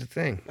know that was a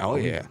thing. Oh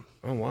yeah.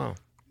 Oh wow.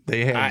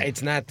 They had.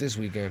 It's not this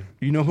weekend.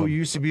 You know who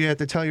used to be at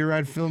the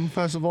Telluride Film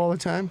Festival all the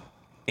time?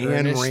 Ann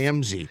Ernest.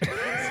 Ramsey.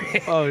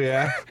 Oh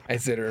yeah. I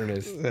said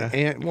Ernest.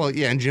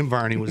 And Jim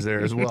Varney was there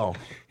as well.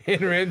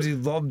 And Ramsey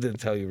loved to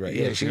tell you right.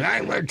 Yeah,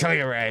 I will tell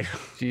you right.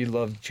 she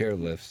loved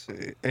chairlifts.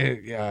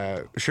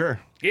 Sure.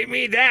 Get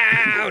me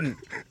down.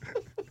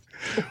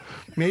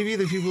 Maybe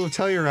the people of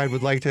Telluride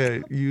would like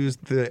to use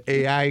the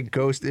AI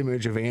ghost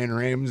image of Ann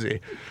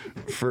Ramsey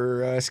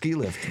for a ski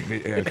lift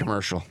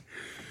commercial.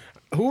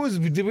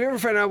 Did we ever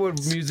find out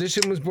what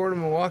musician was born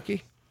in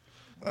Milwaukee?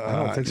 I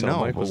don't think so. no,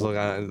 Mike was but-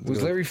 looking.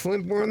 Was Larry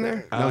Flint born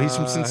there? No, he's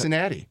from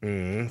Cincinnati.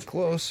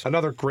 Close.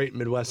 Another great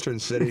Midwestern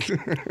city.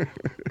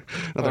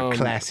 Another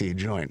classy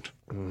joint.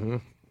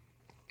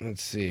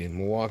 Let's see.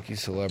 Milwaukee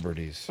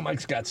celebrities.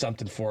 Mike's got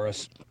something for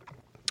us.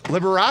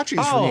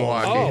 Liberace's from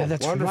Milwaukee. Oh, yeah,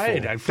 that's wonderful.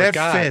 right. I That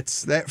forgot.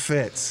 fits.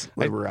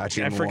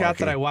 Liberace. I forgot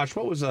that I watched.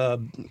 What was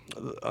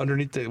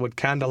underneath the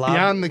candelabra?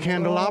 Beyond the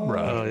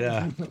Candelabra. Oh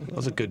yeah, that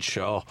was a good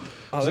show.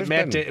 Was there's it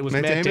Matt? been- It was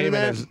Matt Matt Damon in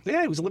Damon. that?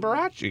 Yeah, he was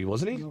Liberace,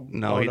 wasn't he?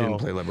 No, he didn't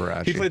play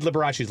Liberace. He played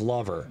Liberace's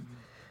lover.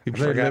 He I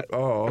played forgot.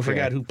 okay. I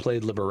forgot who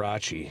played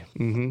Liberace.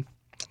 Mm-hmm.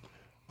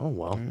 Oh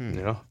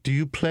well, Do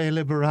you play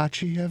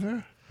Liberace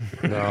ever?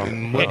 No.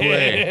 What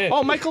way?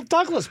 Oh, Michael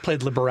Douglas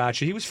played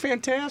Liberace. He was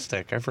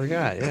fantastic. I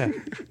forgot. Yeah.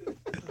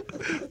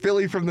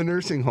 Philly from the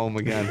nursing home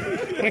again.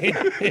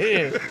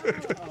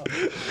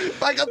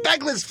 Michael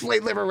Douglas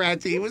played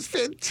Liberace. He was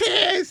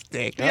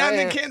fantastic. Beyond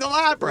the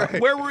Candelabra.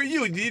 Right. Where were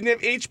you? You didn't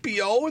have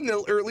HBO in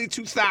the early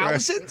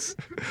 2000s?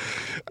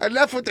 Right.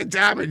 Enough with the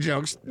Dahmer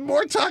jokes.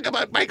 More talk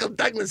about Michael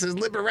Douglas's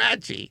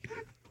Liberace.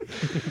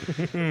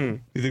 You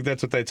think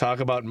that's what they talk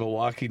about in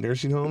Milwaukee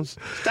nursing homes?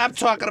 Stop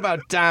talking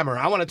about Dahmer.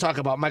 I want to talk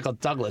about Michael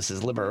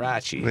Douglas's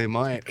Liberace. They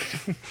might.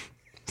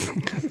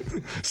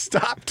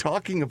 Stop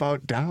talking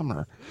about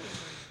Dahmer.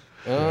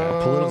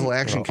 Political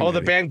Action Committee. Oh,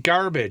 the band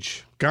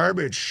Garbage.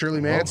 Garbage,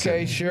 Shirley Manson.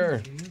 Okay,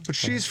 sure. But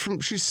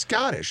she's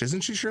Scottish,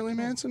 isn't she, Shirley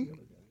Manson?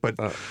 But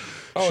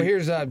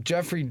here's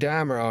Jeffrey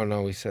Dahmer. Oh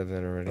no, we said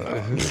that already.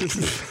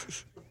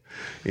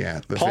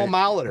 Yeah. Paul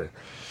Molitor.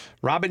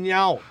 Robin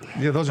Yount.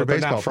 Yeah, those are But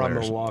baseball not from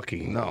players.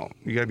 Milwaukee. No,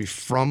 you got to be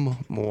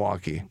from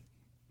Milwaukee.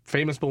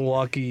 Famous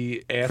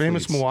Milwaukee athletes.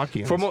 Famous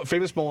Milwaukeeans.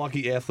 Famous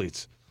Milwaukee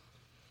athletes.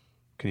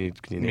 Can you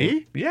name?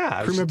 Me?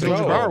 Yeah. Kareem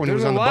Abdul-Jabbar when he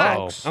was There's on a the lot.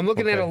 Bucks. I'm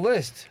looking at a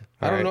list.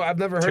 I don't know. I've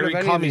never heard Terry of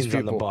any Cummings of these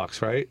on the people.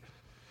 Bucks, right?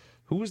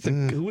 Who was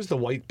the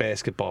white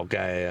basketball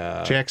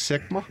guy? Jack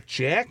Sikma.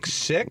 Jack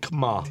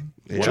Sikma.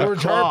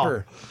 George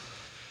Harper.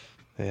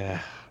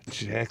 Yeah,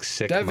 Jack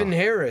Sikma. Devin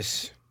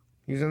Harris.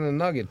 He's in the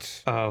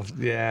Nuggets. Oh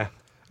yeah.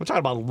 I'm talking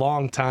about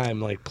long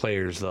time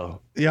players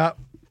though. Yeah.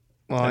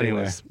 Well,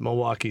 Anyways,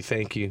 Milwaukee,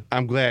 thank you.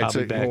 I'm glad. I'll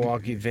be back.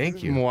 Milwaukee,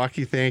 thank you.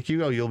 Milwaukee, thank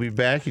you. Oh, you'll be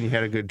back, and you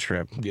had a good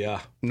trip. Yeah.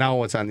 Now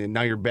what's on the?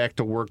 Now you're back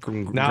to work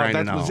and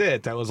grinding That was out.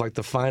 it. That was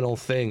the final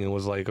thing. It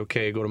was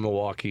okay, go to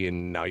Milwaukee,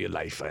 and now your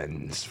life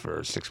ends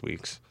for 6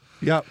 weeks.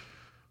 Yep.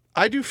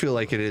 I do feel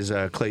like it is,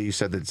 Clay. You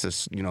said that it's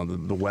just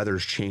the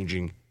weather's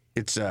changing.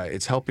 It's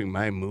helping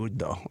my mood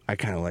though. I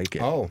kind of like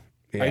it. Oh,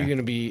 Yeah. are you going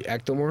to be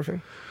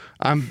ectomorphing?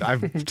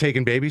 I've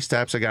taken baby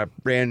steps. I got a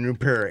brand new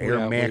pair of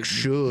Air Max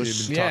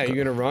shoes. Yeah, you're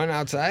going to run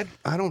outside?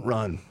 I don't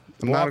run.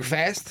 Walk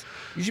fast?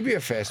 You should be a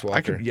fast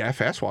walker.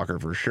 Fast walker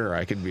for sure.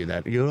 I could be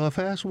that. You're a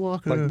fast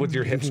walker. With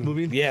your hips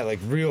moving? Yeah,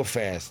 real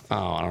fast. Oh,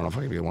 I don't know if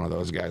I could be one of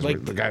those guys.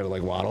 The guy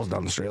who waddles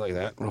down the street like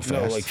that, real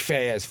fast. No,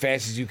 as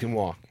fast as you can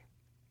walk.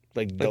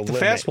 The limit.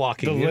 fast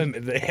walking. The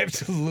limit. The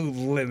absolute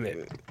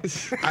limit.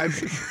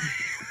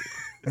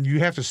 You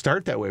have to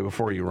start that way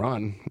before you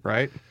run,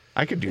 right?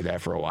 I could do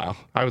that for a while.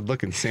 I would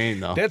look insane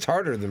though. That's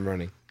harder than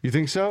running. You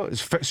think so? Is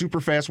super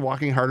fast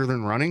walking harder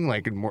than running?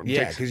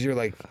 Yeah, because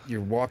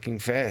you're walking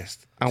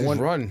fast. I wonder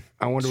Just what run,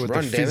 the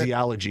damn it.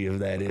 physiology of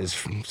that is.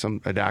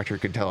 A doctor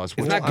could tell us.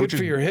 It's not good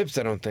for your hips,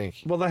 I don't think.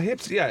 Well, the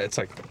hips, yeah, it's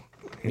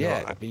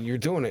you're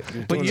doing it.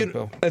 You're doing it,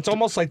 Bill. it's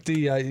almost like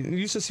you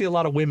used to see a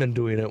lot of women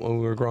doing it when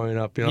we were growing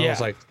up. Yeah. It's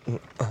like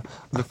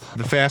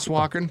The fast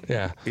walking?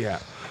 Yeah. Yeah.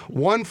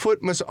 One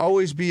foot must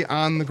always be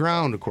on the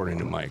ground, according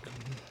to Mike.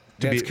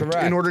 That's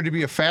correct. In order to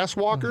be a fast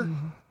walker?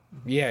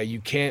 Yeah, you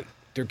can't.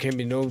 There can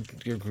be no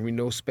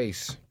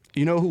space.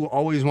 You know who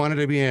always wanted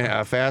to be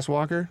a fast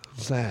walker?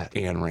 What's that?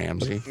 Ann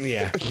Ramsey.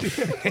 Yeah.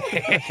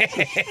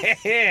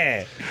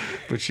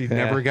 But she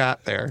never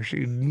got there.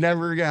 She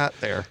never got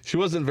there. She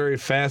wasn't very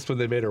fast when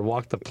they made her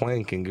walk the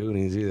plank in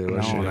Goonies either,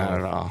 was she? No, not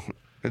at all.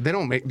 They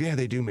don't make. Yeah,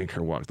 they do make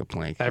her walk the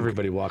plank.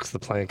 Everybody walks the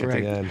plank at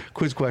the end.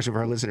 Quiz question for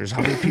our listeners: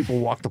 how many people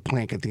walk the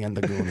plank at the end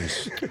of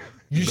Goonies?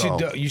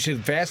 You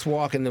should fast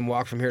walk and then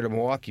walk from here to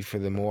Milwaukee for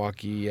the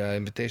Milwaukee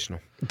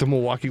Invitational. The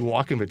Milwaukee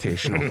Walk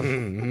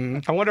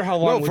Invitational. I wonder how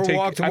long it would take.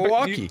 walk to I bet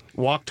Milwaukee.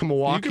 Walk to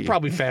Milwaukee. You could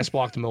probably fast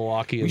walk to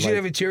Milwaukee. We should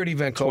have a charity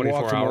event called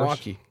 24 Walk to hours.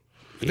 Milwaukee.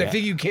 But I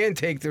think you can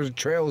take. There's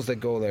trails that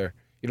go there.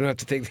 You don't have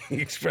to take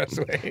the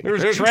expressway.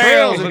 There's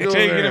trails that that go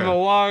take you to there.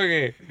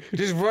 Milwaukee.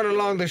 Just run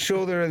along the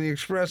shoulder of the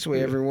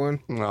expressway, everyone.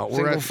 No,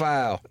 Single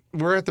file.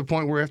 We're at the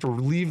point where we have to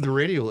leave the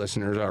radio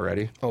listeners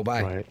already. Oh,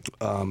 bye. Right.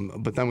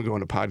 But then we go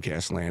into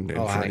podcast land, and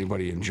for hi.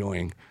 anybody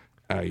enjoying,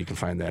 you can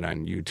find that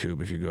on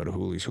YouTube if you go to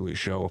Hooley's Hooley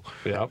Show,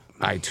 Yep.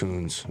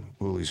 iTunes,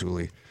 Hooley's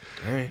Hooley,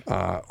 All right.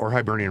 or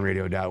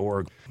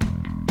hibernianradio.org.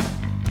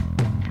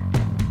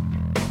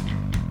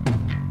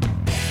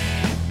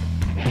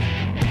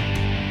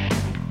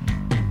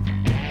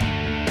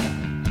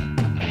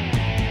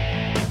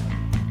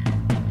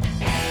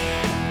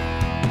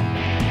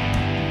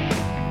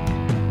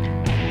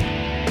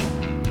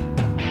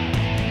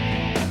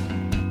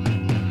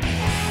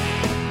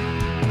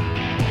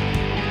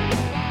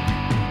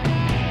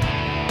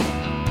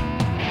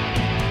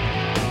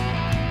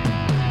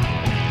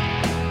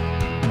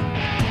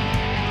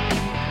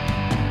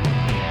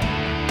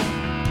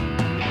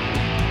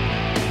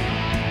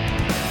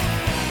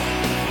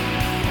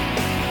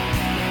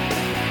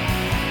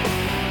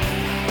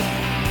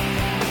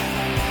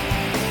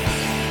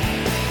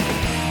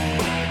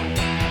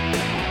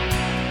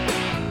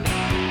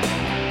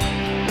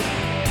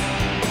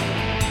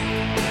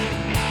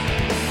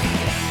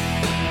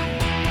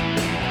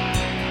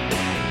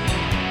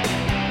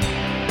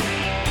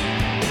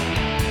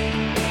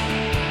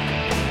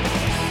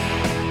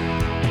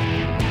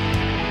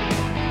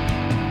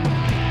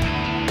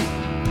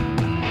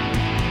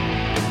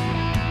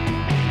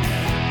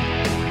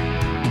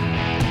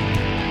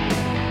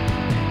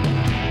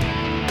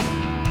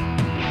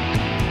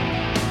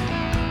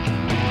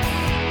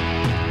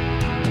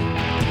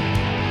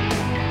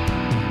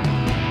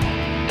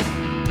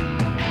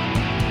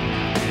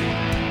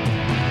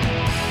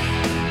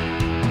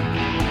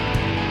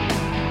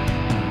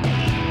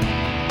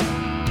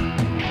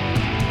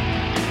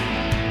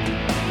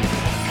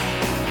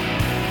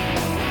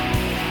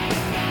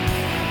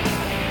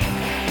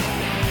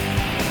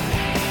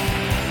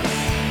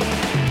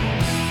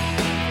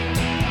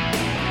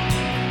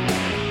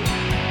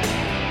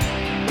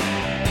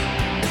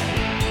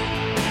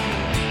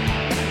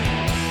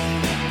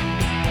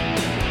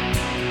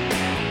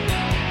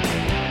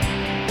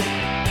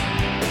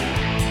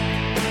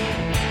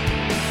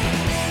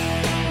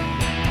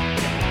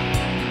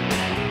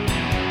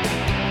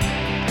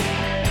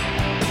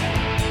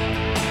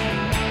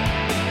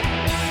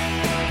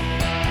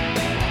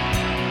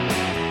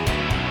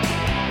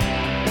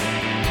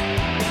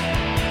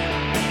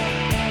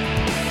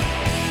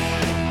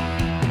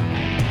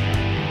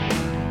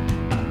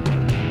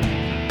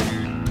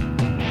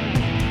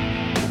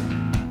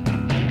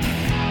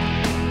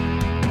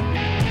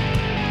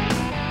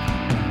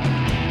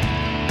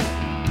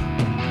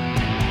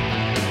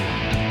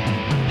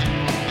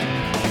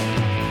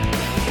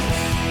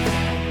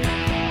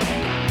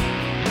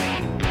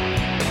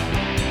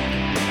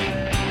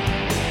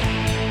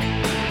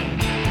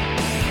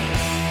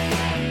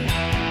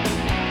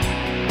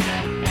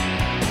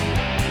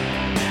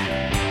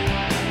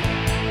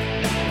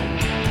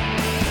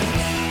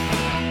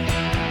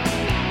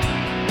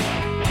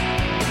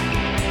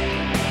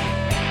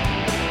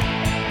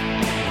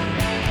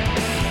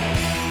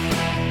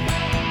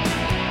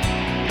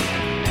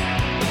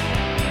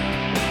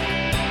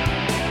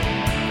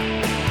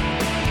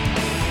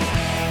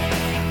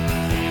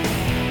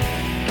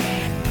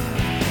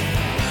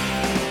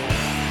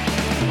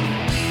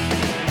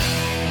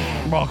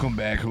 Welcome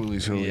back,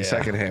 Hooley's Hooley.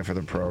 Second half of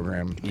the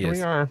program. Yes. Here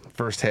we are.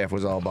 First half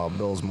was all about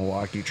Bill's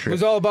Milwaukee trip. It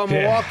was all about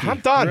Milwaukee. I'm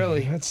done.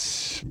 Really.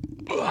 That's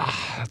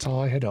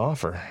all I had to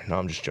offer. No,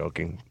 I'm just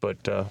joking. But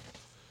We're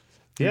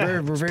it's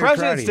very proud of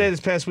President's you. Day this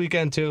past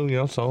weekend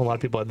too. So a lot of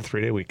people had the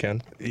 3-day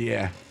weekend.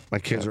 Yeah. My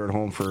kids are at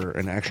home for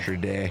an extra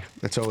day.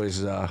 That's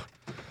always...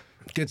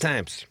 Good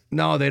times.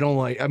 No, they don't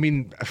like. I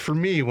mean, for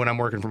me, when I'm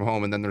working from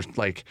home, and then there's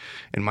like,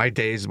 in my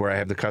days where I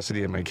have the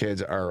custody of my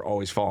kids, are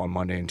always fall on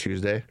Monday and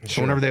Tuesday.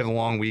 So whenever they have a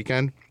long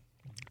weekend,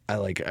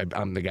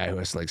 I'm the guy who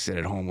has to like sit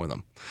at home with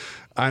them,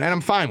 and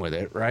I'm fine with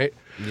it, right?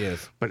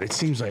 Yes. But it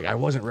seems like I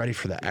wasn't ready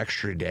for the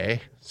extra day.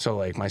 So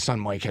like my son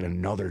Mike had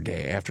another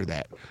day after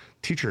that.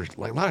 Teachers,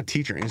 like a lot of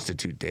teacher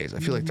institute days. I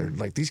feel like they're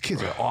like these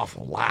kids are off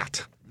a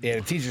lot. Yeah,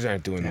 the teachers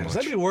aren't doing much. Does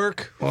that be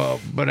work? Well,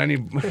 but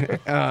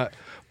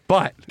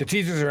but The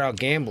teachers are out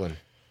gambling.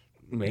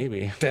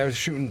 maybe They're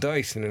shooting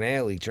dice in an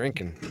alley,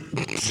 drinking.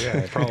 Yeah,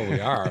 they probably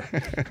are.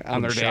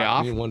 on their day Shocked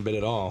off. me one bit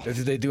at all. That's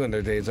what they do on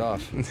their days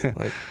off.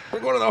 Like, we're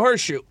going to the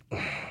horseshoe.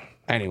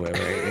 Anyway,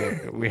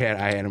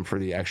 I had him for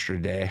the extra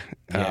day,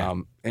 Yeah.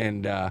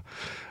 and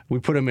we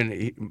put him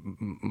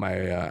in. My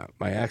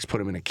ex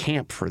put him in a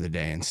camp for the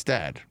day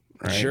instead.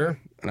 Right? Sure.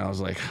 And I was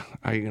like,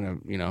 "Are you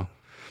gonna,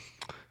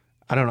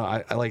 I don't know.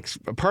 I like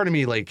a part of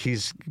me like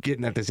he's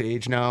getting at this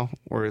age now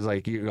where he's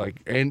like you're like,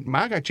 and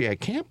I got you a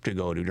camp to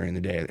go to during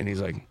the day, and he's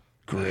like,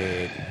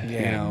 great,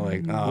 Yeah.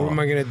 like What am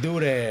I gonna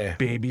do there?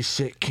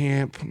 babysit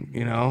camp,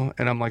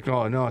 and I'm like,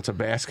 oh no, it's a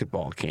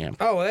basketball camp.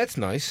 Oh, well, that's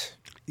nice.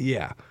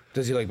 Yeah,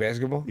 Does he like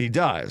basketball? he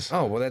does.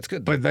 Oh, well, that's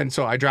good. But then,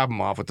 so I drop him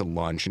off with the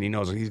lunch, and he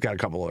knows he's got a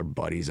couple other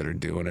buddies that are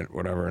doing it,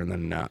 whatever. And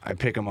then I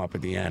pick him up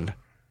at the end,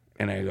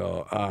 and I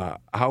go,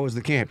 "How was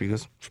the camp?" He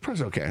goes,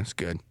 "It's okay. It's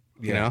good."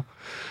 You know.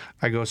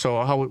 I go,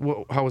 "So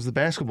how was the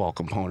basketball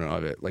component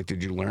of it? Like,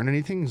 did you learn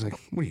anything?" He's like,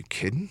 "What are you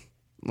kidding?"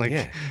 Like,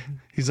 Yeah.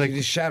 he's like, You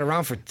just shot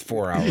around for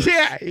 4 hours.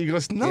 "Yeah." He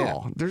goes,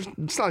 "No, Yeah.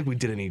 it's not like we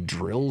did any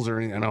drills or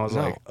anything." And I was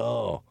No. like,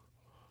 "Oh."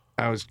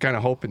 I was kind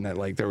of hoping that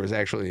like there was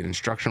actually an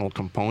instructional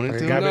component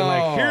to Gotta it. be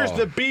like, No. here's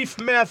the beef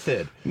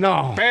method.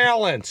 No.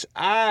 Balance,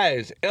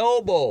 eyes,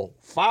 elbow,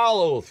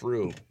 follow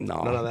through.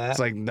 No, None of that. It's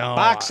like no.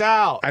 Box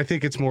out. I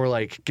think it's more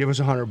like give us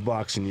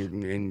 $100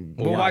 and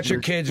We'll watch your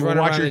kids we'll run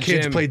watch around your the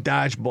kids gym. play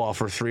dodgeball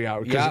for 3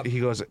 hours. 'Cause Yep. he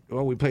goes,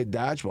 well, we played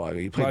dodgeball.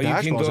 You played Well,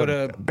 you can dodgeball go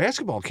at to-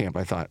 basketball camp.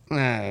 I thought,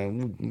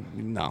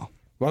 no.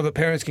 Well, the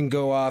parents can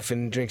go off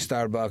and drink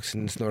Starbucks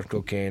and snort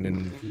cocaine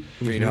and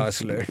read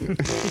Hustler.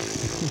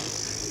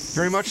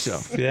 Very much so.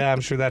 Yeah,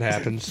 I'm sure that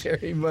happens.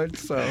 Very much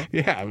so.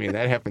 Yeah, I mean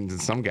that happens in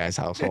some guy's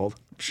household.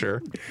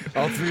 Sure.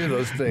 All three of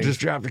those things.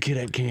 Just drop the kid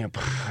at camp.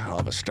 I'll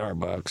have a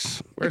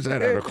Starbucks. Where's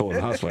that article in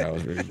the house when I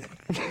was reading?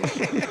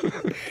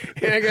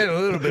 I got a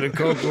little bit of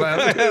coke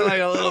left.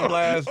 Like a little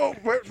blast. Oh,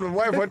 the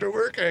wife went to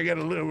work. I got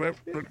a little.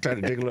 Trying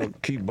to take a little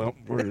key bump.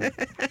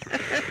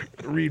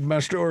 Read my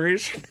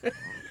stories.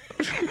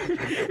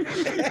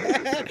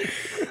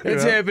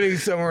 It's happening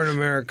somewhere in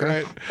America.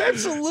 Right.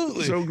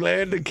 Absolutely. So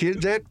glad the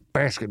kid's at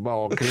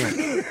basketball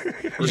camp.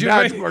 or, should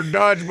write- or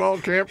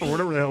dodgeball camp or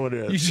whatever the hell it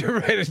You is. should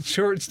write a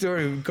short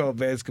story called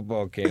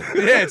Basketball Camp.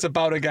 Yeah, it's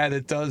about a guy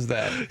that does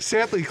that.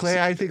 Sadly,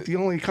 Clay, I think the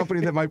only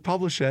company that might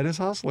publish that is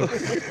Hustler.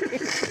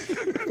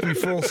 Be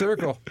full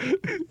circle.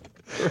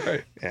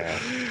 Right.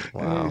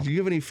 Yeah. Do you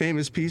have any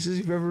famous pieces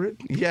you've ever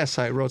written? Yes,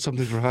 I wrote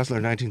something for Hustler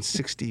in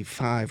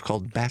 1965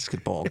 called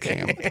Basketball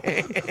Camp.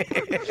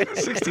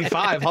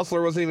 65.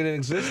 Hustler wasn't even in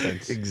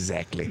existence.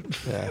 Exactly.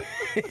 Yeah.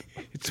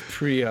 It's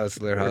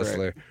pre-Hustler,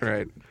 Hustler.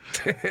 Right.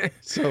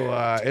 So,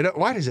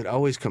 why does it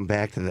always come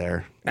back to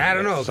there? I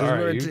don't know.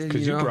 Sorry, Because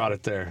because you brought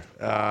it there.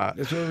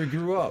 that's where we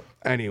grew up.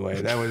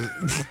 Anyway, that was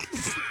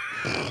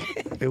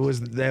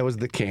that was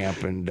the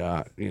camp, and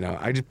I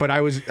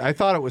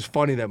thought it was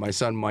funny that my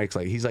son Mike's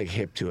like he's like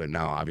hip to it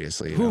now.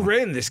 Obviously, Who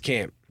ran this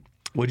camp?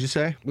 What'd you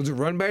say? Was it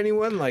run by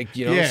anyone? Like,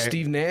 Yeah.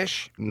 Steve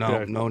Nash?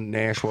 No, no,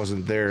 Nash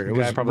wasn't there. It Guy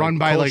was probably run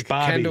by Coach like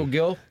Bobby. Kendall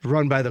Gill?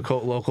 run by the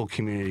local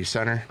community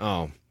center.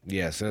 Oh,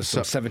 yes. And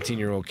some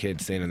 17-year-old kid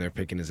standing there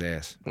picking his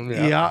ass.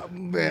 Yeah,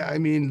 I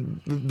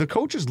mean the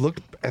coaches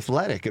looked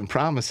athletic and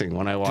promising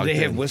when I walked in. they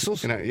have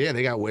whistles? Yeah,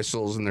 they got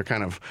whistles and they're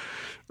kind of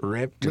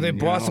ripped. Were they and,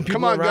 bossing people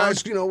Come on, around?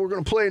 guys, we're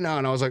gonna play now.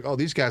 And I was like, oh,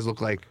 these guys look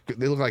like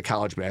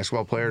college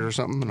basketball players or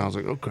something. And I was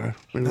like, okay.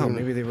 No,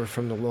 maybe they were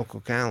from the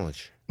local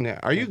college. Yeah.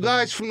 Are you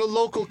guys from the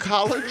local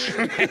college?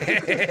 I'm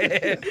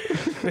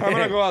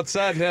gonna go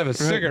outside and have a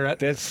cigarette.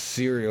 That's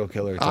serial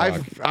killer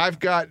talk. I've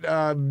got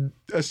a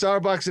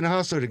Starbucks and a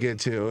Hustler to get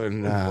to,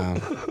 and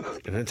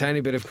And a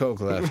tiny bit of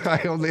coke left.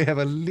 I only have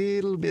a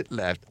little bit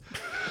left.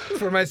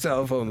 For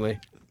myself only.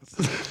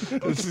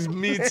 This is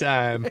me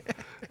time.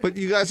 But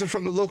you guys are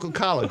from the local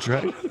college,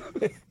 right?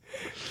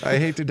 I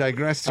hate to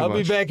digress too I'll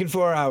much. be back in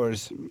 4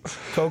 hours.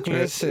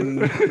 Cokeless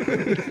and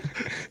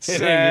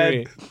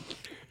Sad.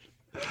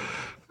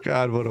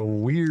 God, what a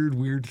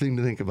weird thing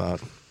to think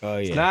about. Oh,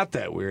 yeah. It's not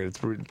that weird. It's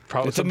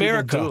probably It's some people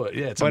America. do it.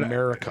 Yeah, it's But-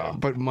 America.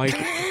 But Mike,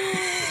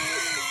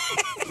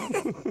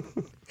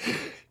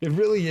 It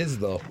really is,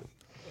 though.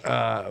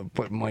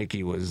 But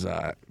Mikey was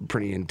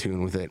pretty in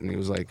tune with it, and he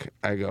was like,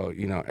 I go,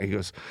 he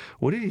goes,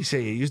 what did he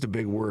say? He used a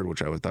big word,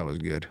 which I thought was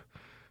good.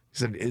 He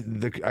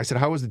said, I said,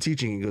 how was the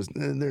teaching? He goes,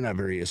 they're not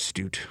very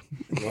astute.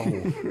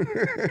 Oh.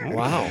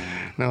 Wow.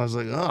 And I was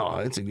like, oh,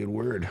 that's a good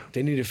word.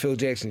 They needed Phil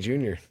Jackson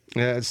Jr.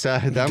 Yeah,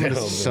 I'm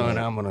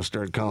going to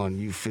start calling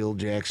you Phil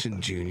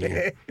Jackson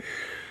Jr.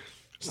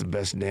 It's the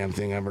best damn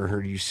thing I ever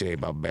heard you say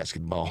about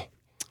basketball.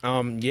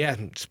 Yeah,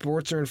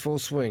 sports are in full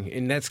swing,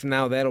 and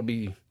that'll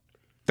be.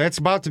 That's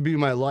about to be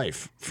my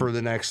life for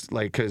the next,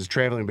 because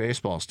traveling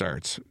baseball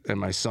starts, and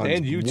my son's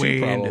and you too, way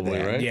probably, into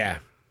that. right? Yeah,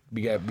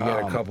 we got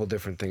a couple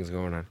different things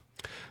going on.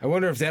 I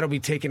wonder if that'll be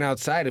taken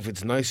outside if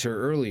it's nicer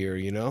earlier.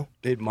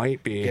 It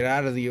might be. Get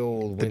out of the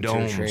old winter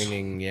domes.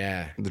 training.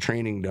 Yeah, The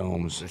training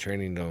domes. the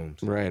training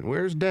domes. Right.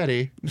 Where's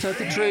Daddy? Is that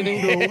the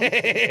training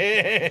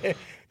dome?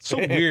 So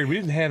weird. We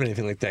didn't have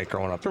anything like that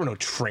growing up. There were no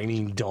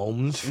training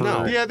domes. For...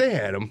 No. Yeah, they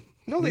had them.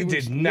 No, they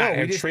did not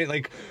have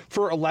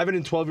for 11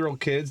 and 12-year-old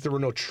kids, there were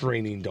no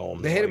training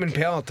domes. They had them in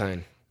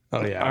Palatine.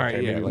 Oh, yeah. All right,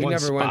 okay, yeah. maybe We one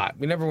never spot. went.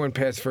 We never went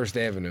past First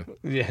Avenue.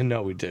 Yeah,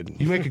 no, we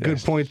didn't. You make a good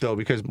point, though,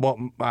 because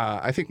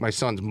I think my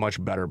son's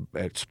much better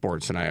at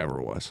sports than I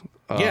ever was.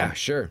 Yeah,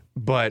 sure.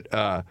 But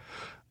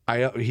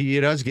he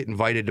does get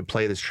invited to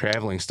play this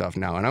traveling stuff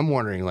now, and I'm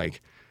wondering,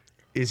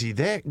 is he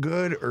that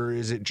good, or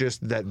is it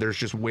just that there's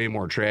just way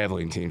more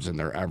traveling teams than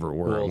there ever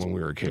were when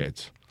we were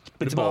kids?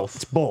 It's both.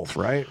 It's both,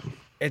 right?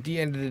 At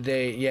the end of the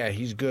day, yeah,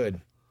 he's good.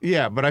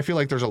 Yeah, but I feel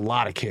like there's a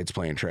lot of kids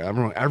playing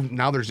travel.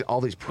 Now there's all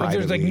these private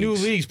There's leagues. new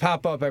leagues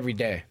pop up every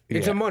day.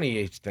 It's a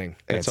money thing.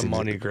 It's a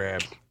money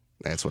grab.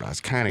 That's what I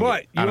was kind of.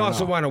 But you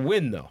also want to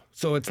win, though.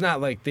 So it's not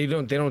like they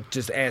don't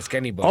just ask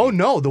anybody. Oh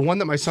no, the one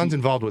that my son's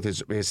involved with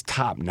is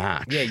top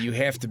notch. Yeah, you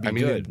have to be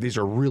good. good. These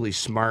are really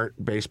smart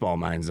baseball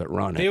minds that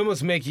run They it.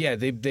 almost make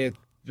they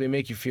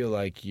make you feel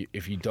like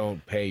if you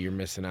don't pay, you're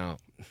missing out.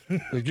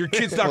 Like, your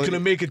kid's not going to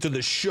make it to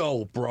the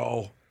show,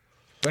 bro.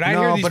 But I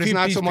hear these but it's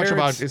not so much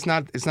parents,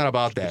 about it's not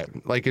about that.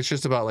 It's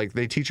just about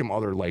they teach them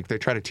they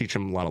try to teach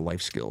them a lot of life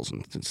skills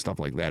and stuff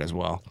like that as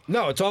well.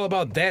 No, it's all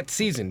about that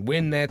season.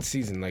 Win that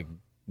season.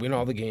 Win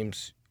all the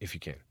games if you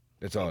can.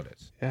 That's all it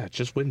is. Yeah,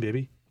 just win,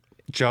 baby.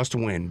 Just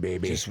win,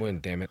 baby. Just win,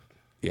 damn it.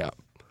 Yeah.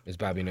 As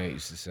Bobby Knight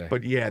used to say.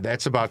 But yeah,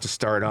 that's about to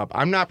start up.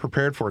 I'm not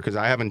prepared for it because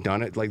I haven't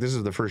done it. This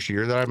is the first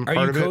year that I'm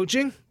part of it. Are you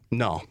coaching?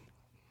 No.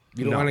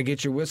 You don't want to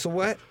get your whistle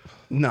wet?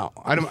 No,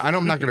 I'm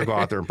not going to go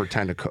out there and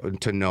pretend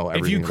to know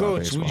everything. If you about coach,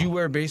 baseball. would you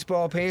wear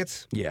baseball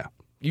pants? Yeah.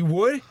 You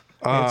would?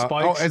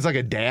 As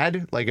a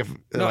dad,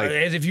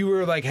 as if you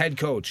were head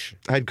coach.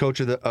 Head coach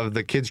of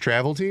the kids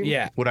travel team.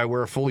 Yeah. Would I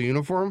wear a full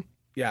uniform?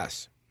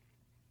 Yes.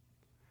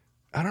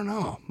 I don't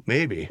know.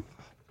 Maybe.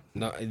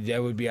 No,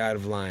 that would be out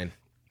of line.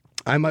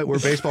 I might wear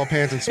baseball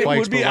pants and spikes. It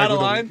would be out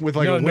of line?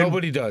 No,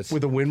 nobody does.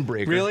 With a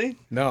windbreaker. Really?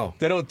 No.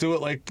 They don't do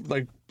it like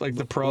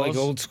the pros? Like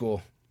old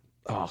school.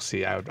 Oh,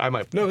 see, I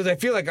might. No, because I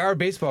feel like our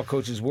baseball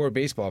coaches wore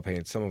baseball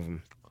pants, some of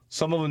them.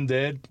 Some of them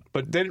did,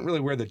 but they didn't really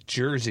wear the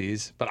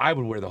jerseys. But I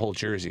would wear the whole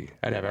jersey.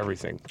 I'd have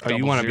everything. Oh,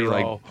 you want to be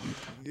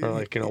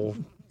or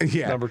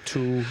yeah. number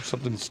 2,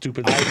 something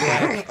stupid.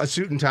 A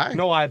suit and tie?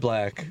 No eye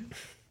black.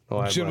 No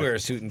eye You should black. wear a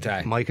suit and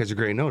tie. Mike has a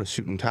great note, a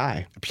suit and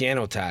tie. A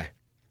piano tie.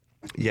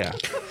 Yeah.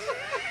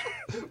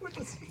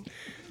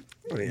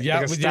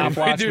 Yeah, with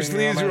your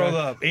sleeves rolled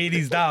up,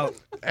 80s out.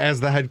 As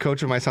the head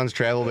coach of my son's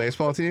travel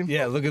baseball team?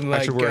 Yeah, looking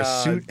I should wear a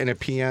suit and a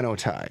piano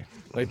tie.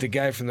 Like the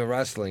guy from the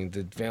wrestling,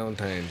 the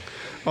Valentine.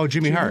 Oh,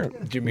 Jimmy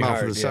Hart. Jimmy Mouth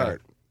Hart, of the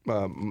Sart.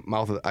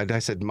 I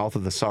said mouth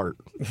of the Sart.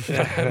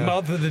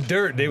 Mouth of the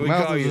dirt, they would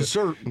Mouth call of you. the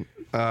Sart.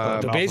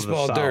 The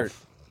baseball dirt.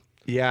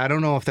 Yeah, I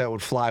don't know if that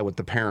would fly with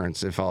the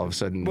parents if all of a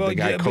sudden Well, the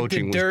guy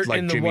coaching but the dirt was like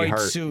and the Jimmy white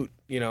Hart. suit,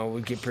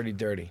 would get pretty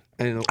dirty.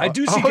 And, I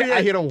do see.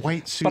 I had a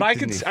white suit. But I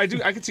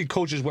could see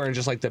coaches wearing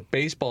just the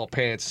baseball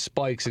pants,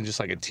 spikes, and just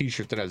a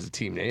T-shirt that has the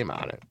team name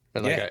on it,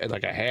 and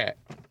a hat.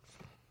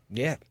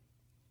 Yeah.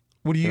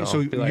 What do you?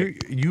 So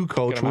you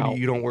coach? Get 'em out.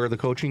 You don't wear the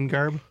coaching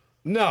garb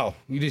No,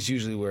 you just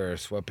usually wear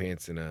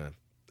sweatpants and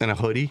and a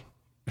hoodie?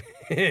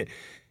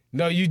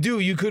 No, you do.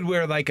 You could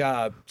wear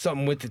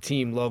something with the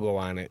team logo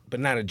on it, but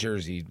not a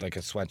jersey, like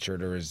a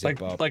sweatshirt or a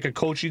zip up. Like a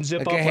coaching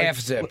zip Like up, a half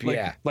zip,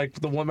 yeah. Like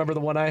the one. Remember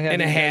the one I had?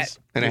 And a hat.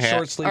 And a hat.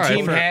 Short sleeve All right,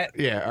 team hat.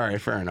 Yeah. All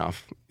right. Fair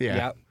enough.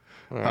 Yeah.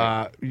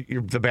 Yep.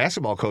 The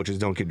basketball coaches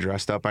don't get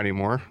dressed up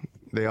anymore.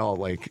 They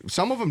all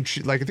some of them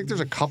I think there's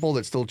a couple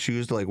that still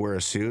choose to wear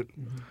a suit,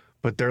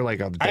 but they're I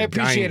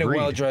appreciate a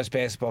well-dressed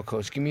basketball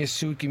coach. Give me a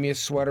suit, give me a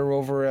sweater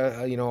over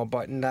a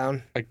button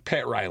down. Like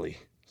Pat Riley.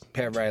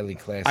 Pat Riley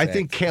class. I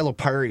think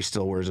Calipari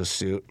still wears a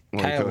suit.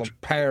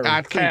 Calipari.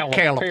 I think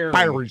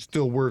Calipari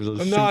still wears a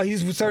suit. No,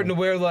 he's starting to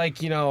wear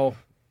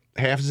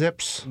half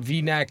zips.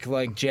 V-neck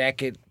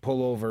jacket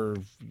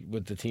pullover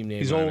with the team name.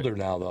 He's on older it.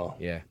 now though.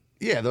 Yeah.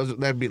 Yeah,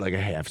 that'd be like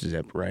a half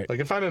zip, right? Like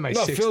if I'm in my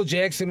No, 60s. Phil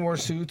Jackson wore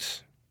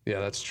suits. Yeah,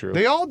 that's true.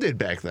 They all did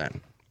back then.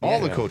 All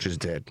the coaches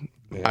did.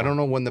 Yeah. I don't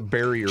know when the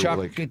barrier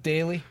Chuck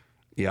Daly.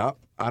 Yeah,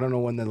 I don't know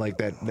when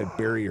that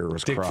barrier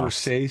was Dick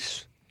crossed.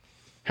 Versace.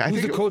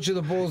 Who's the coach of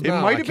the Bulls it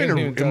now? might have been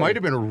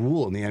a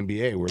rule in the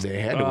NBA where they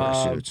had to wear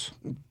suits.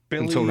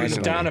 until Billy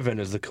recently. Donovan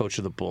is the coach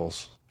of the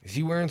Bulls. Is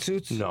he wearing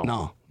suits?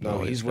 No. No,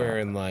 he's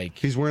wearing like.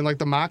 He's wearing like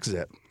the mock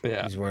zip.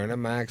 Yeah. He's wearing a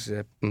max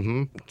zip.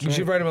 Mm-hmm. You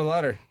should write him a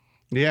letter.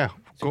 Yeah.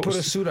 Put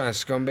a suit on,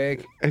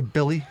 scumbag. Hey,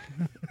 Billy,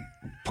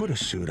 put a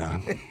suit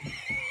on.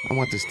 I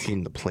want this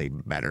team to play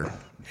better.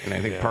 And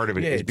I think part of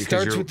it is It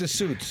because starts with the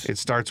suits. It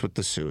starts with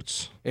the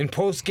suits. In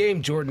post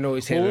game, Jordan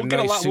always had a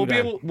nice suit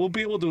We'll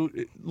be able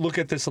to look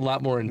at this a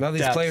lot more in Now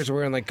these depth. players are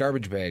wearing like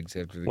garbage bags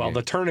after the game.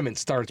 The tournament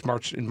starts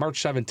March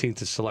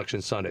 17th is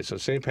Selection Sunday, so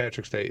St.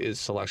 Patrick's Day is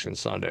Selection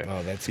Sunday.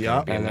 Oh, that's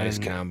gonna be a And nice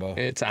then combo.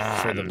 It's on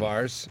for the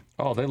bars.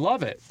 Oh, they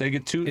love it. They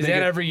get two. Is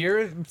that every year?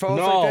 It falls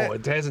No, like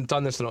that? it hasn't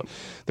done this.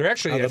 They're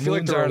actually. The I feel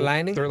like moons are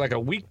aligning? they're like a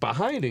week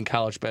behind in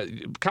college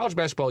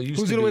basketball. Used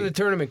Who's to gonna win be- the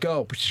tournament?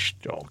 Go,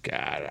 Oh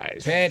God,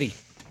 Patty.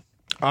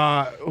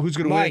 Who's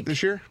going to win Mike. it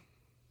this year?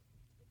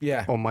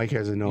 Yeah. Oh, Mike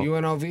has a no.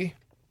 UNLV.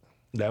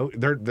 No,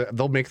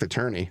 they'll make the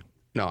tourney.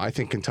 No, I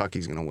think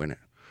Kentucky's going to win it.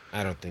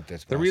 I don't think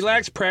that's The possible.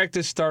 relaxed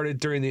practice started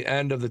during the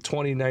end of the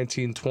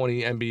 2019-20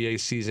 NBA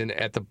season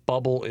at the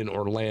Bubble in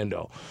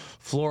Orlando,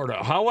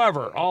 Florida.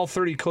 However, all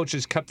 30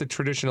 coaches kept the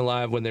tradition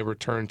alive when they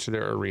returned to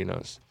their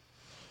arenas.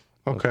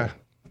 Okay.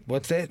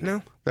 What's that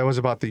now? That was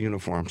about the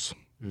uniforms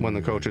when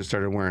the coaches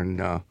started wearing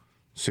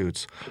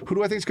suits. Who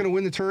do I think is going to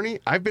win the tourney?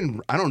 I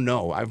don't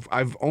know.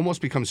 I've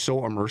almost become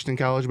so immersed in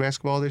college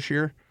basketball this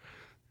year.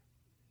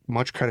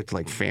 Much credit to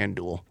like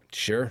FanDuel.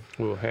 Sure.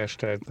 We'll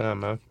hashtag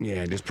them, huh?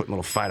 Yeah, just putting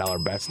little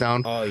 $5 bets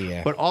down. Oh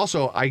yeah. But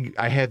also, I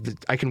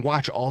can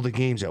watch all the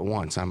games at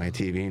once on my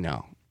TV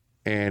now,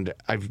 and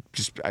I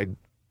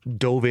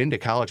dove into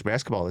college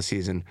basketball this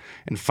season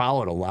and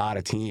followed a lot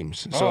of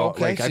teams. So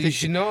okay. I You think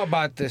should know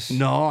about this.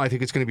 No, I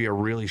think it's going to be a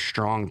really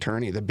strong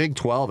tourney. The Big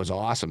 12 is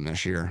awesome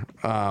this year,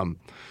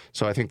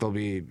 so I think they'll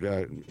be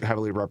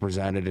heavily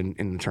represented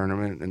in the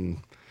tournament. And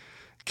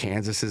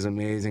Kansas is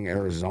amazing.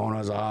 Arizona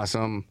is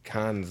awesome.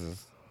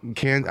 Kansas.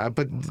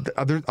 But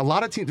there's a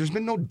lot of teams. There's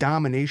been no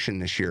domination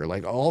this year.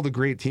 Like all the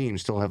great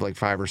teams still have like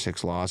 5 or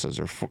 6 losses,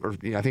 or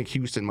I think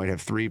Houston might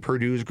have 3.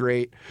 Purdue's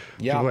great.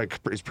 Yeah. People like,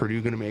 is Purdue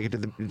going to make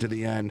it to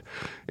the end?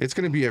 It's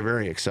going to be a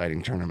very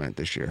exciting tournament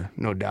this year,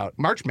 no doubt.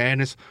 March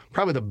Madness,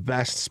 probably the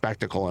best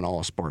spectacle in all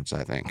of sports,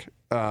 I think.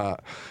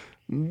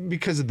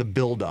 Because of the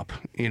build-up,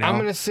 you know. I'm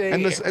gonna say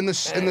and the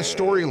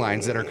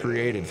storylines that are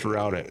created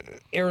throughout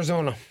it.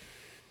 Arizona.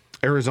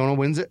 Arizona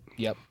wins it.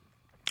 Yep.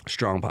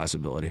 Strong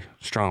possibility.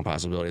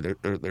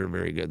 They're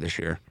very good this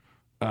year.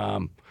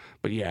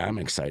 But yeah, I'm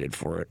excited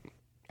for it.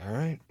 All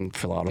right. And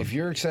fill out If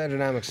you're excited,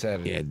 I'm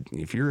excited. yeah.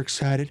 If you're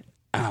excited,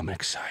 I'm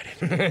excited.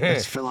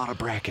 Let's fill out a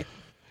bracket.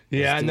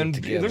 Yeah, and do it then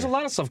together. there's a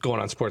lot of stuff going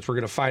on in sports. We're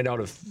going to find out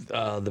if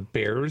the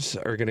Bears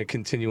are going to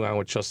continue on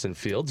with Justin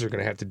Fields. They're going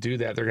to have to do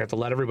that. They're going to have to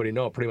let everybody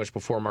know pretty much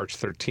before March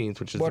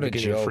 13th, which is What the a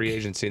beginning of joke. free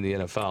agency in the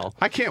NFL.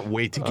 I can't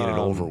wait to get it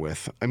over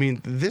with. I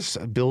mean, this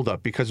build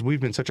up, because we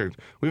haven't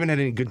had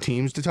any good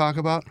teams to talk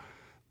about.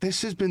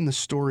 This has been the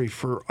story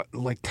for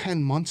like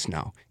 10 months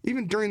now.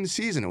 Even during the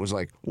season, it was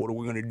like, what are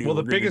we going to do? Well,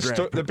 the We're gonna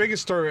draft the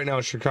biggest story right now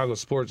in Chicago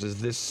sports is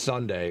this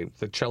Sunday,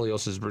 the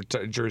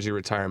Chelios' jersey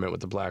retirement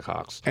with the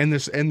Blackhawks.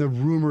 and the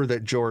rumor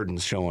that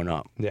Jordan's showing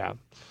up. Yeah.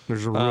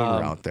 There's a rumor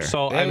out there.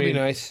 So, That'd I mean, be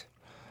nice.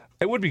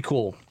 it would be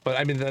cool. But,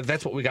 I mean,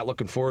 that's what we got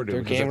looking forward to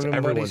They're because gambling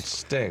everyone buddies.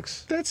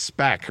 stinks. That's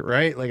spec,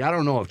 right? Like, I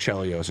don't know if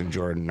Chelios and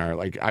Jordan are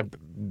like,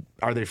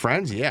 are they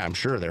friends? Yeah, I'm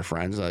sure they're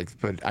friends. Like,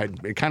 but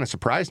it kind of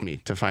surprised me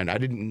to find. I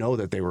didn't know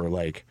that they were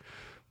like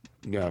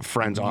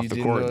friends off the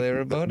didn't court. know they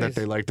were that buddies?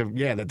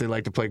 they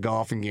like to play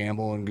golf and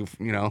gamble and goof,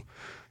 you know.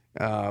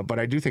 But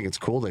I do think it's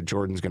cool that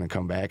Jordan's going to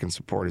come back and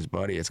support his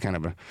buddy. It's kind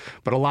of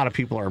but a lot of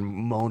people are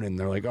moaning.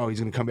 They're like, oh, he's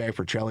going to come back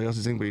for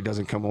Chelios' thing, but he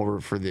doesn't come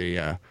over for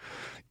the.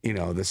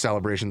 The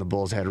celebration the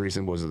Bulls had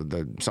recently was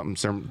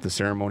the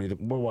ceremony.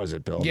 What was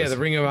it, Bill? Yeah, the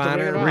Ring of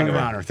Honor. Ring of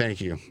Honor.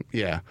 Thank you.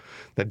 Yeah,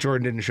 that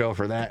Jordan didn't show up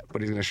for that,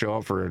 but he's going to show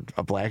up for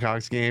a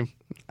Blackhawks game.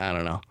 I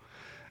don't know.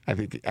 I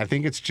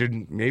think it's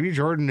maybe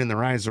Jordan and the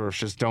Reinsdorfs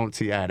just don't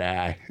see eye to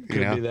eye. You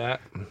Could know? be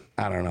that.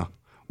 I don't know.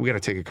 We got to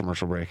take a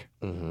commercial break.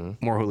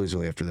 More Hooley's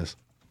Hooley after this.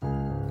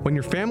 When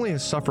your family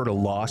has suffered a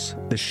loss,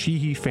 the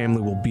Sheehy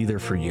family will be there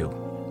for you.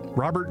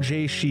 Robert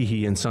J.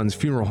 Sheehy and Sons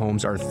Funeral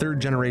Homes are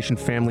third-generation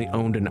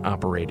family-owned and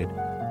operated.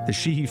 The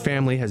Sheehy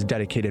family has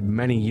dedicated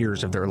many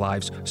years of their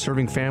lives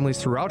serving families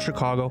throughout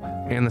Chicago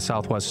and the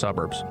southwest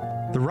suburbs.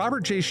 The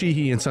Robert J.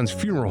 Sheehy and Sons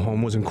Funeral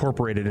Home was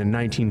incorporated in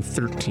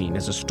 1913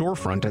 as a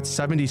storefront at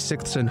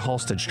 76th and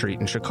Halsted Street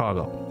in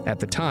Chicago. At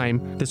the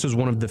time, this was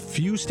one of the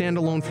few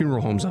standalone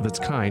funeral homes of its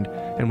kind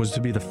and was to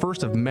be the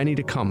first of many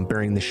to come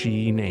bearing the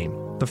Sheehy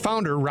name. The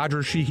founder,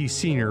 Roger Sheehy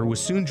Sr., was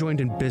soon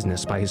joined in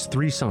business by his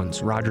 3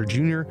 sons, Roger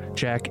Jr.,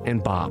 Jack,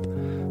 and Bob.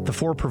 The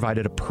 4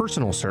 provided a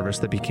personal service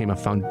that became a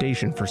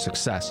foundation for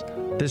success.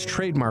 This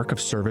trademark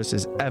of service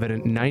is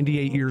evident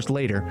 98 years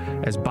later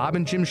as Bob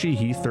and Jim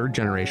Sheehy, third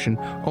generation,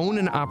 own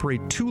and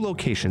operate 2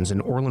 locations in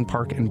Orland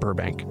Park and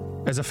Burbank.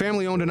 As a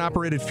family-owned and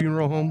operated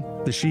funeral home,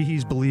 the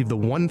Sheehys believe the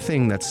one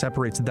thing that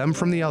separates them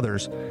from the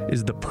others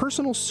is the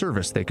personal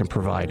service they can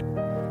provide.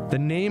 The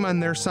name on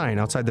their sign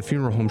outside the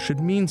funeral home should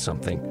mean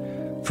something.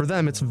 For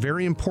them, it's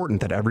very important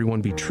that everyone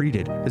be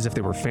treated as if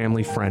they were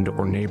family, friend,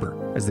 or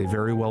neighbor, as they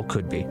very well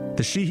could be.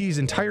 The Sheehy's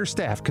entire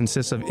staff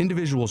consists of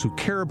individuals who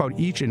care about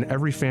each and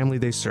every family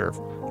they serve.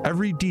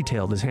 Every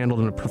detail is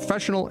handled in a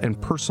professional and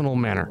personal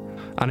manner.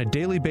 On a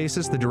daily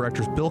basis, the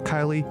directors Bill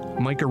Kiley,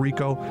 Micah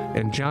Rico,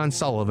 and John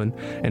Sullivan,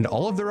 and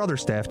all of their other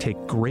staff take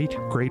great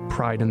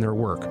pride in their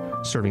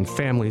work, serving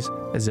families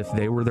as if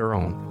they were their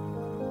own.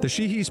 The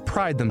Sheehy's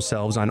pride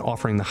themselves on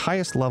offering the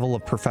highest level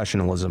of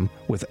professionalism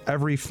with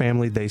every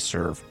family they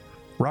serve.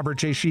 Robert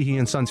J. Sheehy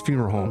and Sons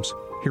Funeral Homes,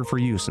 here for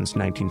you since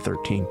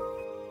 1913.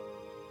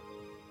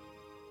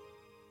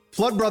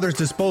 Flood Brothers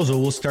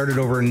Disposal was started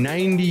over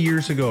 90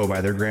 years ago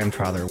by their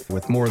grandfather.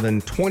 With more than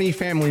 20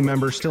 family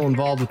members still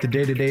involved with the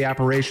day-to-day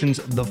operations,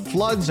 the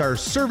Floods are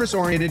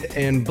service-oriented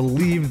and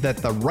believe that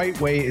the right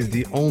way is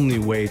the only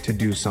way to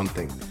do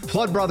something.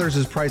 Flood Brothers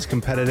is price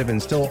competitive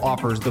and still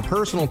offers the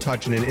personal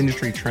touch in an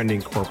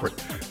industry-trending corporate.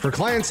 For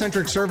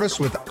client-centric service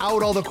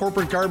without all the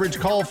corporate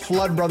garbage, call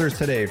Flood Brothers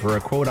today for a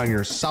quote on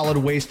your solid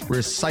waste,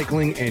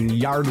 recycling, and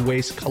yard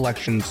waste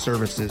collection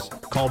services.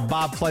 Call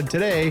Bob Flood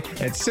today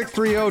at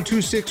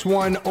 630-261-0400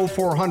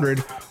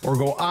 or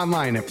go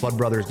online at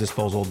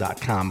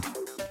floodbrothersdisposal.com.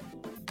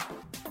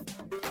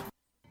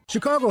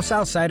 Chicago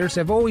Southsiders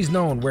have always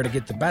known where to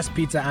get the best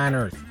pizza on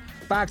earth,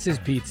 Fox's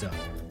Pizza.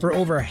 For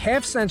over a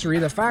half-century,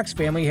 the Fox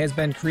family has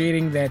been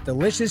creating that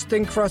delicious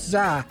thin crust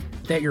za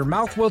that your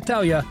mouth will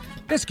tell you,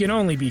 this can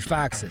only be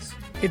Fox's.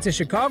 It's a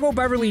Chicago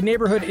Beverly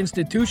neighborhood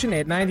institution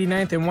at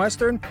 99th and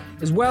Western,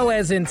 as well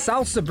as in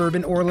South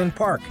Suburban Orland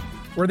Park,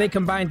 where they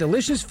combine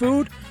delicious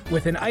food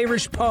with an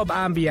Irish pub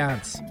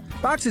ambiance.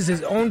 Fox's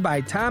is owned by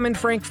Tom and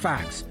Frank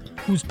Fox,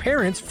 whose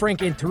parents,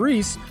 Frank and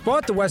Therese,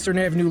 bought the Western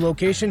Avenue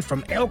location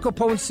from Al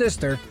Capone's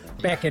sister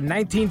back in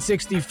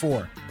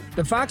 1964.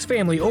 The Fox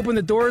family opened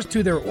the doors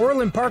to their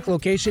Orland Park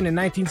location in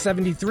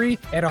 1973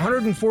 at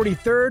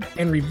 143rd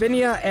and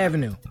Ravinia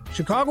Avenue.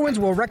 Chicagoans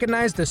will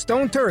recognize the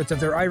stone turrets of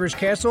their Irish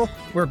castle,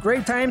 where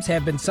great times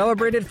have been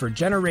celebrated for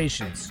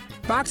generations.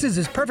 Fox's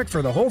is perfect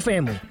for the whole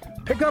family,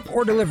 pickup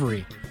or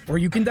delivery, or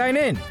you can dine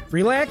in,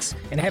 relax,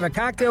 and have a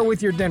cocktail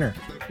with your dinner.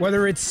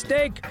 Whether it's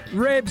steak,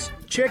 ribs,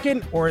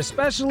 chicken, or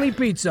especially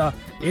pizza,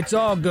 it's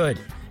all good.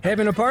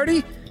 Having a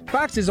party?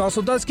 Fox's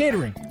also does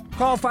catering.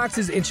 Call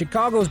Fox's in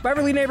Chicago's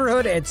Beverly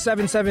neighborhood at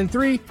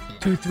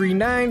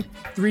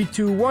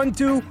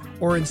 773-239-3212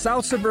 or in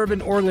South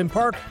Suburban Orland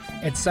Park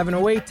at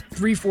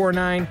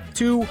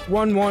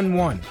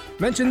 708-349-2111.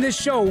 Mention this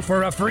show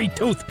for a free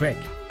toothpick.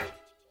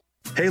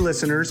 Hey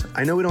listeners,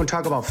 I know we don't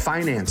talk about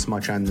finance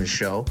much on this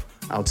show,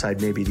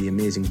 outside maybe the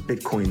amazing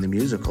Bitcoin the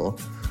musical,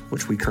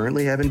 which we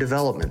currently have in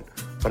development.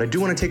 But I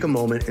do want to take a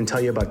moment and tell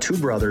you about two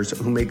brothers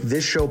who make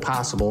this show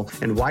possible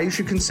and why you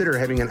should consider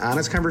having an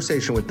honest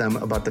conversation with them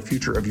about the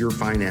future of your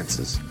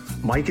finances.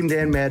 Mike and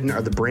Dan Madden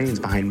are the brains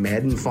behind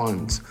Madden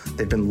Funds.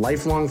 They've been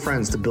lifelong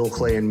friends to Bill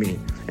Clay and me,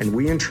 and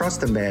we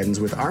entrust the Maddens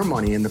with our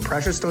money and the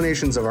precious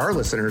donations of our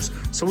listeners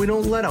so we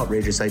don't let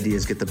outrageous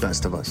ideas get the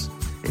best of us.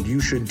 And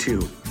you should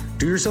too.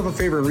 Do yourself a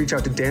favor and reach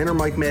out to Dan or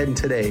Mike Madden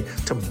today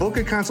to book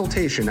a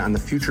consultation on the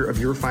future of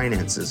your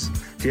finances.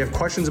 If you have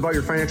questions about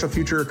your financial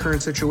future or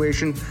current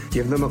situation,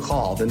 give them a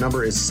call. The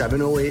number is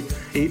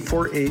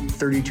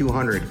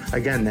 708-848-3200.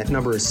 Again, that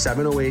number is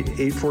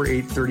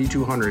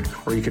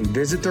 708-848-3200, or you can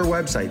visit their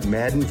website,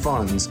 Madden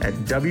Funds, at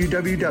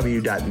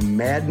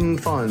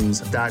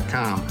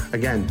www.maddenfunds.com.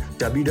 Again,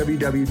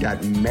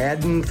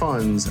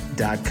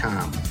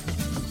 www.maddenfunds.com.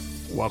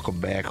 Welcome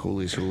back,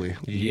 Hooley.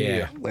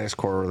 Yeah. Last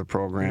quarter of the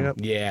program. Yep.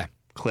 Yeah.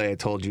 Clay, I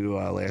told you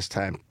last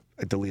time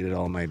I deleted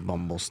all my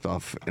Bumble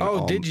stuff. And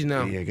Oh, did you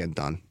now? Yeah, get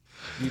done.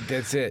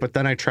 That's it. But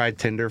then I tried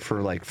Tinder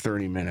for like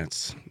 30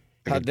 minutes.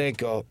 How'd that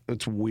go?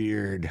 It's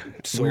weird.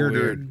 So Weirder.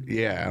 weird.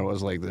 Yeah, I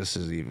was like, this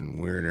is even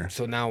weirder.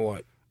 So now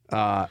what?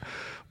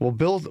 Well,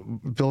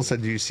 Bill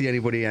said, do you see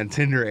anybody on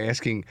Tinder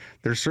asking,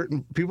 there's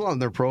certain people on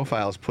their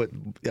profiles put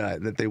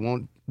that they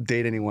won't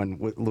date anyone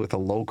with a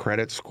low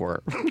credit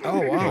score. Oh,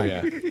 wow. Oh,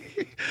 yeah.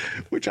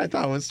 Which I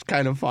thought was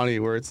kind of funny,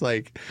 where it's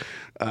like,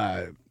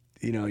 I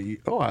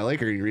like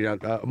her. You read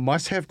out,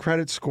 must have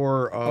credit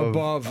score of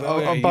Above, you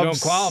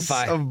don't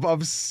qualify.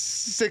 Above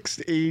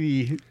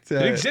 680.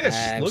 It exists.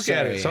 I'm Look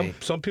at it. sorry.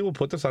 Some people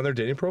put this on their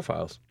dating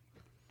profiles.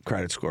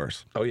 Credit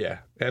scores. Oh yeah,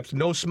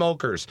 no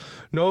smokers.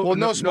 No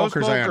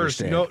smokers, I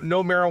understand.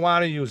 No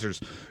marijuana users.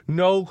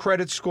 No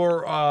credit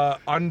score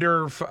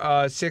under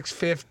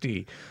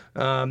 650.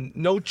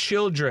 No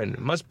children.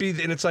 Must be,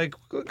 and it's like,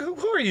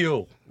 who are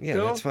you? Yeah, You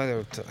know? that's why I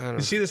don't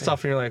You see this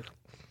stuff and you're like,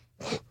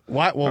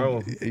 What? Well, Oh,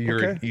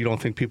 okay. you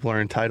don't think people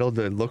are entitled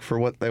to look for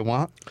what they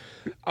want?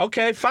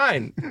 okay,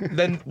 fine.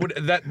 Then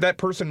that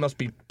person must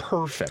be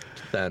perfect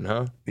then,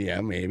 huh?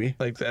 Yeah, maybe.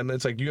 Like, and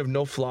it's like you have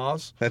no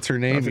flaws. That's her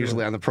name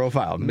usually on the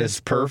profile. Miss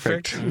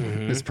Perfect. Perfect.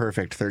 Miss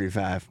Perfect,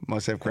 35.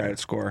 Must have credit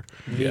score.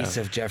 Niece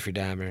of Jeffrey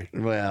Dahmer.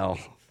 Well,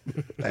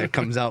 that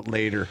comes out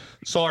later.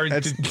 Sorry.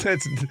 That's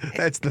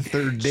the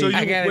third date. So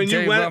I gotta when tell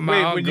you you went about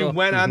my when you uncle.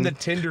 went on the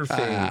Tinder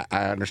thing,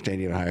 I understand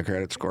you don't have a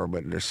credit score,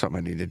 but there's something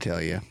I need to tell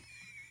you.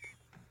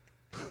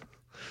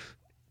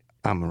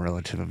 I'm a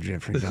relative of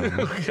Jeffrey Dahmer.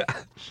 oh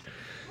gosh.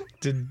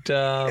 Did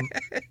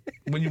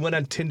when you went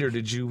on Tinder,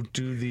 did you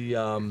do the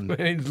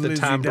Lizzie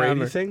Tom Brady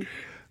Dahmer. thing?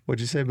 What'd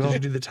you say, Bill? Did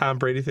you do the Tom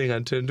Brady thing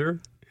on Tinder?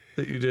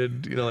 That you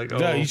did, like,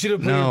 No, you should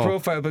have put your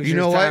profile picture. You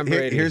know as what? Tom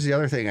Brady. Here's the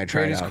other thing I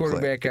tried Greatest out.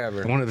 quarterback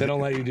ever. They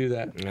don't let you do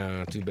that.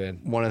 No, too bad.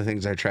 One of the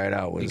things I tried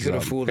out was You could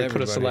have fooled They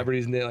everybody. put a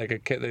celebrity's name like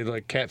they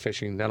like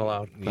catfishing, not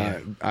allowed.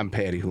 I'm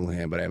Patty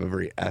Houlihan, but I have a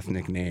very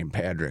ethnic name,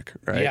 Patrick,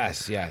 right?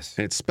 Yes.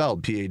 And it's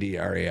spelled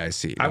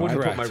Padraic. I wouldn't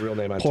Correct. put my real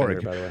name on Pork.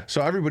 Tinder, by the way.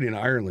 So everybody in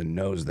Ireland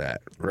knows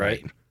that,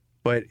 right?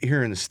 But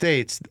here in the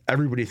States,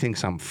 everybody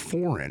thinks I'm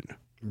foreign,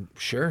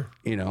 Sure.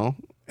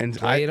 And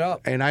Play it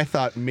up. And I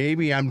thought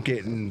maybe I'm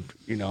getting,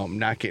 I'm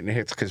not getting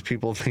hits because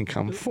people think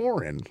I'm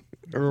foreign,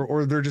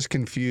 or they're just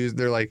confused.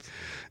 They're like,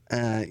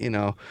 And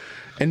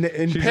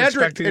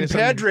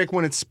Patrick,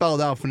 when it's spelled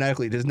out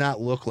phonetically, does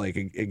not look like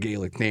a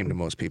Gaelic name to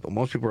most people.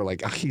 Most people are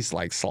like, oh, he's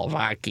like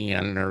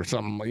Slovakian or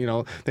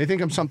something. They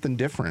think I'm something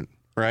different,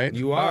 right?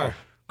 You are.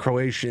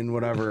 Croatian,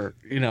 whatever.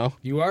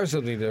 You are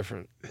something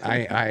different. I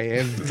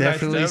am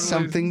definitely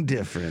something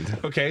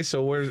different. Okay,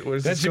 so where's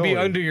That this should be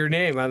going? under your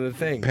name on the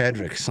thing.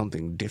 Patrick,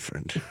 something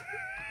different.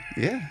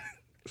 Yeah.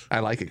 I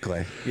like it,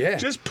 Clay. Yeah.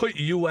 Just put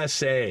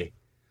USA.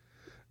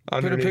 Put a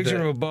underneath picture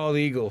it. of a bald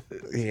eagle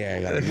Yeah,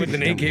 I got with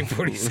an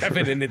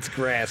AK-47 in its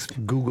grasp.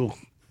 Google.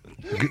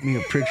 Get me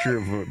a picture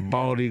of a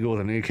bald eagle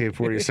with an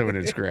AK-47 in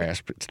its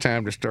grasp. It's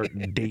time to start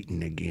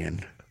dating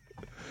again.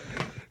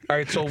 All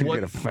right, so You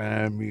what? gotta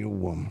find me a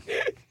woman.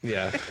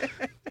 Yeah.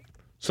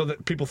 So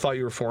that people thought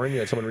you were foreign. You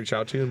had someone reach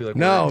out to you and be like,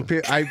 No,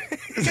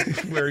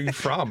 where are you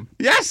from?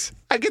 Yes,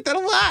 I get that a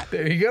lot.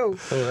 There you go.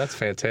 Oh, that's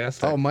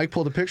fantastic. Oh, Mike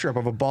pulled a picture up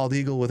of a bald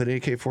eagle with an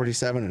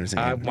AK-47 in his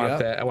I hand. want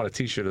that. I want a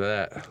T-shirt of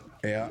that.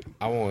 Yeah.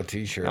 I want a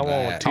T-shirt. I of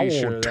want a that.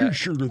 T-shirt of that.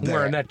 T-shirt of I'm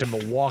wearing that. that to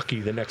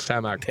Milwaukee the next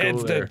time I go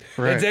That's, there.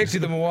 that's actually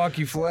the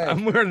Milwaukee flag.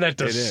 I'm wearing that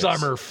to It is.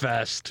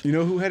 Summerfest. You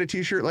know who had a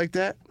T-shirt like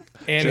that?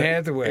 Anne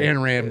Hathaway.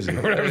 Anne Ramsey.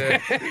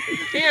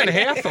 Anne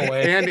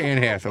Hathaway. And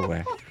Anne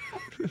Hathaway.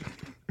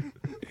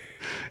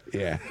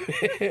 Yeah.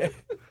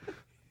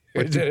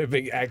 Is that a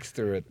big X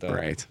to it, though?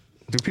 Right.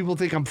 Do people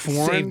think I'm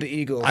foreign? Save the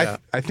eagle. I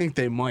think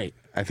they might.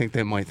 I think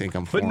they might think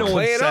I'm But foreign. no one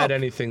Play it said up.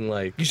 anything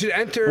like. You should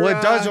enter. Well,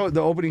 it does.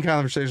 The opening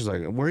conversation is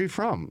like, "Where are you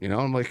from?"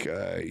 I'm like,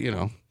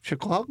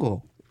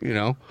 Chicago.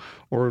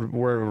 Or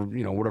where,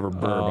 whatever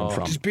burb I'm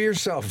from. Just be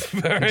yourself.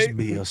 All Just right.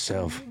 be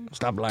yourself.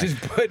 Stop lying.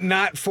 Just put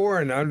not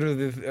foreign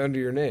under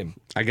your name.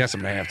 I guess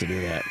I'm gonna have to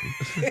do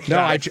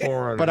that.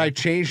 foreign. But I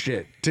changed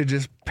it to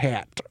just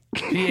Pat.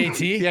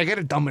 P-A-T. Yeah, I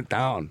gotta dumb it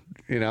down.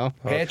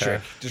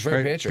 Patrick. Just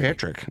write Patrick.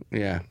 Patrick.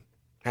 Yeah.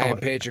 Hi, I'm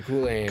Patrick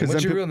Houlihan. 'Cause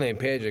What's then your real name?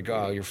 Patrick.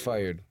 Oh, you're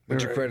fired.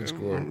 What's your credit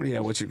score? Yeah.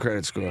 What's your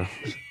credit score?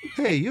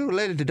 Hey, you're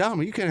related to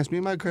Dahmer. You can't ask me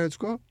my credit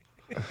score.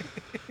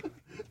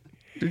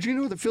 Did you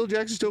know that Phil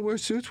Jackson still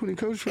wears suits when he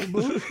coaches for the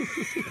Bulls?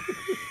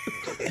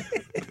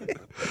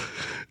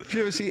 Did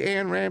you ever see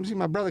Anne Ramsey?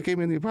 My brother came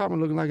in the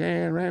apartment looking like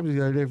Anne Ramsey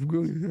the other day from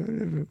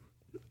Houli.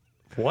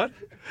 What?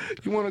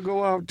 You want to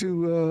go out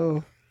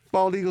to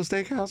Bald Eagle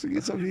Steakhouse and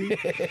get something to eat?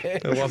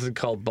 It wasn't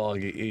called Bald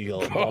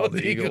Eagle. Bald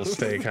Eagle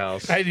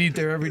Steakhouse. I'd eat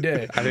there every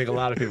day. I think a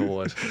lot of people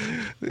would.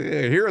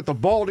 Yeah, here at the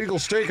Bald Eagle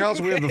Steakhouse,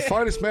 we have the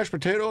finest mashed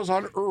potatoes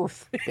on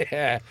earth.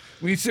 Yeah.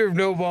 We serve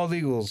no bald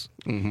eagles.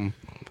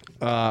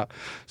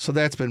 So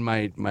that's been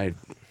my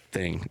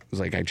thing. It was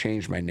like I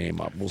changed my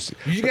name up. We'll see.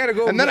 You got to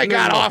go. And then I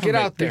got off Get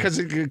of out it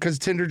there. because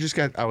Tinder just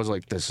got. I was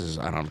like, this is.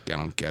 I don't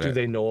get Do it.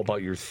 they know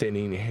about your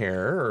thinning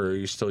hair, or are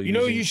you still You know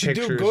what using you should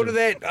do? pictures Go of- to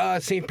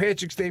that St.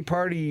 Patrick's Day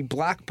party,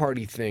 block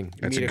party thing.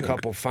 That's Meet a a good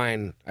couple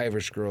fine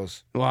Irish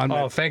girls. Well,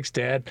 Oh, thanks,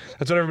 Dad.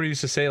 That's what everybody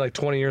used to say like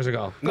 20 years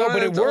ago. No,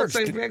 but it it's all works.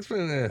 St. Patrick's-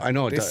 I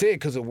know it They does. say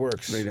it because it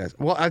works. It does.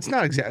 Well, it's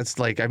not exact. It's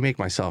like I make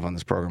myself on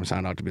this program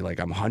sound out to be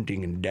like I'm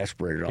hunting and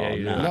desperate at all. Yeah,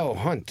 you do. Now- No,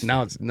 hunt.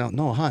 Now it's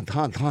no hunt.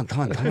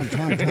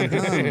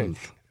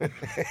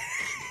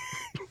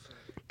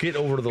 Get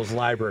over to those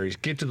libraries.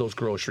 Get to those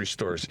grocery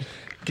stores.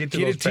 Get to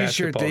Get a those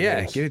T-shirt. basketball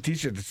games. Get a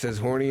T-shirt that says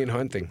 "horny and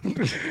hunting."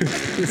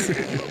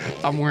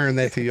 I'm wearing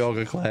that to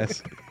yoga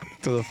class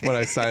when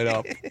I sign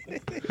up.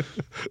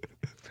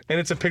 And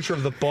it's a picture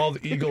of the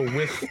bald eagle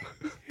with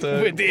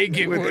the With the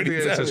AK-47.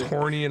 it says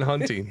horny and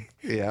hunting.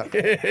 Yeah.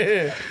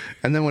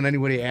 And then when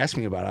anybody asks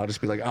me about it, I'll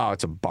just be like, oh,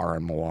 it's a bar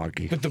in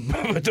Milwaukee. But the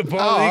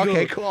bald Oh, eagle.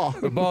 okay, cool.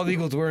 The bald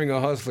eagle's wearing a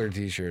Hustler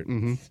T-shirt.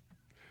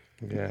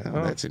 Yeah.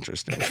 Oh, that's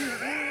interesting.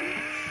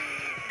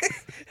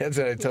 That's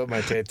what I told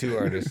my tattoo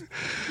artist.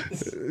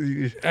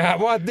 I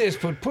want this,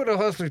 but put a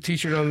Hustler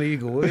T-shirt on the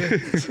eagle, will you?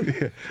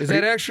 Is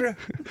that extra?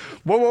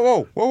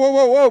 Whoa.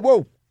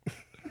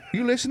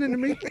 You listening to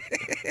me?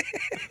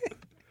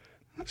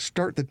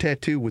 Start the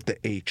tattoo with the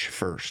H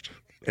first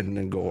and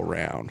then go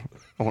around.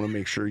 I want to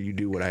make sure you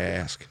do what I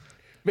ask.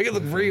 Make it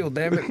look real,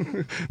 damn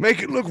it.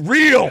 Make it look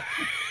real.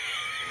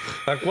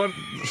 Like what?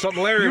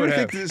 Something Larry You would ever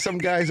have. think that some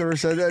guys ever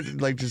said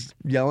that, like just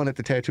yelling at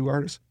the tattoo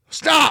artist?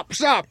 Stop!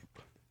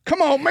 Come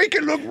on, make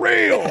it look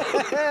real.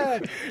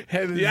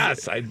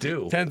 Yes, I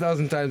do.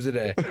 10,000 times a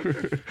day.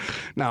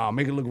 No,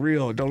 make it look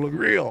real. It don't look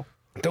real.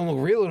 Don't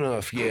look real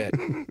enough yet.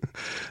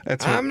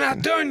 That's what, I'm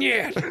not done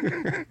yet.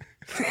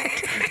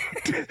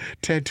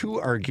 Tattoo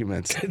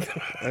arguments.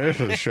 There's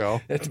a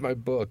show. That's my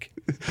book.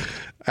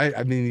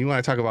 I mean, you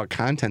want to talk about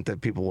content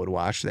that people would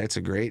watch? That's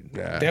a great.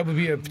 That would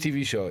be a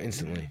TV show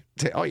instantly.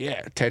 Oh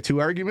yeah, tattoo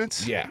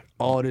arguments. Yeah.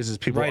 All it is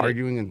people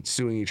arguing and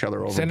suing each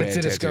other over. Send it bad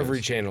to tattoos.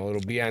 Discovery Channel.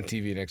 It'll be on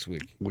TV next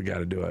week. We got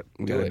to do it.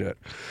 We got to do it.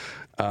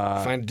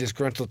 Find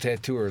disgruntled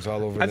tattooers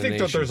all over the nation. I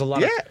think that there's a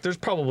lot of. There's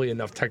probably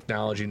enough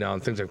technology now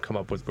and things I've come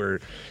up with where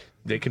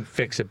they can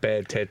fix a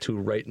bad tattoo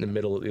right in the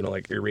middle,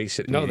 like erase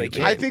it. No, they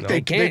can't. I think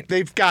they can't.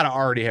 They've got to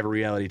already have a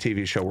reality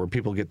TV show where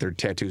people get their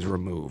tattoos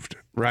removed,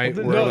 right?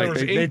 Well,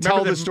 they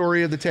tell the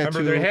story of the tattoo.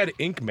 Remember, they had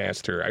Ink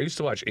Master. I used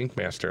to watch Ink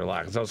Master a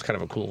lot because that was kind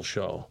of a cool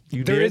show.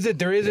 There is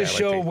a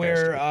show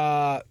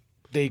where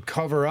they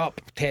cover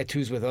up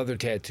tattoos with other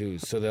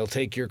tattoos. So they'll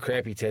take your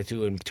crappy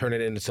tattoo and turn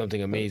it into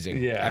something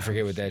amazing. Yeah. I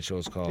forget what that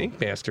show's called. Ink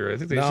Master. I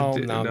think they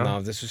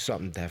No. This was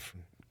something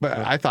different.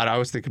 But I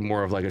was thinking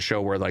more of like a show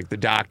where like the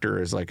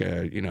doctor is like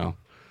a,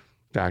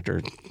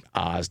 Dr.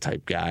 Oz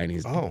type guy, and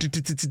he's, and taking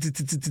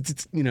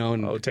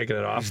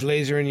it off. He's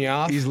lasering you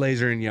off? He's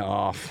lasering you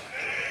off.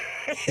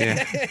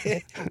 Yeah.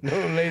 No,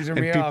 laser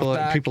me people, off,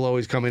 Doc. People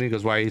always come in and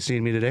goes, "Why are you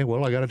seeing me today?"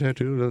 Well, I got a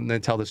tattoo, and they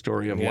tell the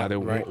story of why they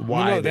that's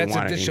want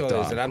what this show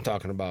is that I'm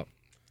talking about.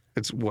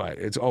 It's what?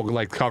 It's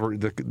like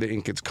covered. The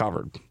ink gets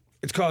covered.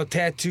 It's called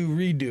Tattoo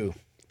Redo.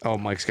 Oh,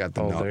 Mike's got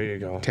the note. There you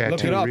go. Tattoo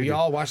Look it up. Redo.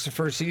 Y'all watch the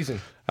first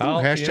season.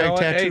 Hashtag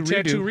Tattoo Redo.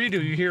 Tattoo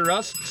Redo. You hear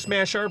us?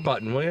 Smash our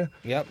button, will you?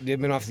 Yep, they've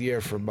been off the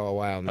air for about a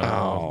while now.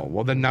 Oh,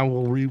 well then now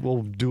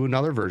we'll do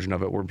another version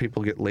of it where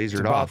people get lasered it's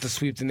about off. to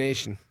sweep the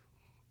nation.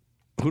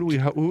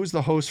 Who's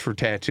the host for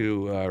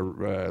Tattoo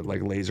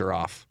like laser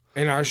off?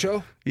 In our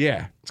show?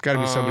 Yeah, it's got to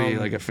be somebody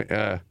like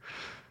a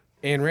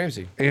Ann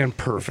Ramsey. Ann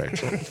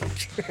Perfect.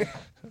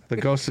 The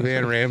ghost of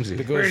Ann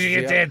Ramsey. Where'd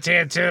you get that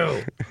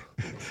tattoo?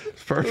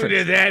 Perfect. Who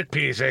did that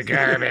piece of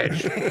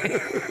garbage?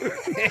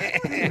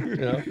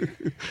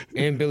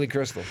 And Billy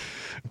Crystal.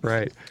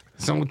 Right.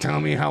 Someone tell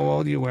me how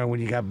old you were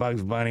when you got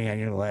Bugs Bunny on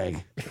your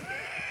leg.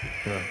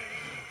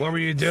 What were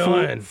you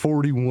doing?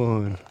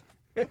 41.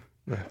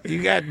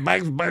 You got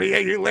Bugs Bunny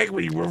on your leg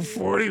when you were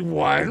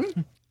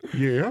 41?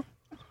 Yeah.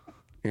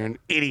 You're an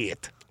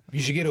idiot. You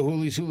should get a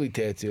Houli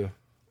tattoo.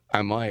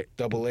 I might.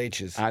 Double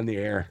H's. On the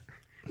air.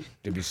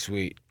 It'd be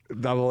sweet.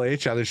 Double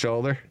H on the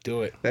shoulder.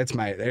 Do it. That's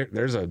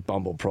there's a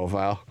Bumble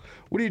profile.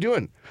 What are you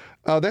doing?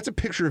 That's a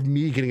picture of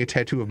me getting a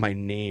tattoo of my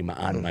name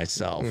on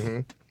myself.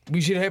 Mm-hmm.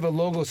 We should have a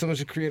logo. Someone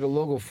should create a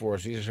logo for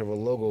us. We should have a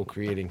logo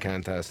creating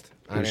contest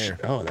on air.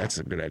 Oh, that's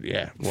a good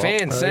idea. Well,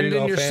 fans, send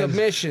in your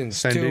submissions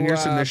to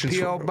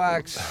P.O.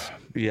 Box.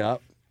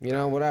 Yep.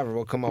 Whatever.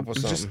 We'll come up with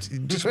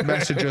something. Just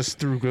message us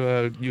through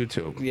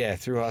YouTube. Yeah,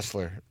 through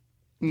Hustler.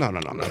 No.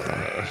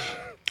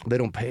 They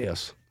don't pay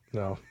us.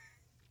 No.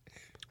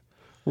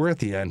 We're at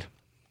the end.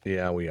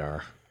 Yeah, we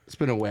are. It's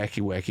been a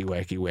wacky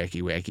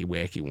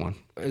one.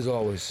 As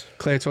always.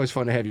 Clay, it's always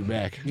fun to have you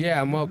back.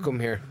 Yeah, I'm welcome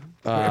here.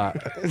 But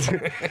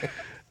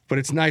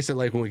it's nice that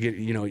when we get,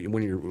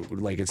 when you're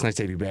it's nice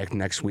to have you back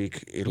next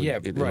week.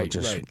 Right.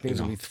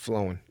 Things will be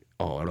flowing.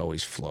 Oh, it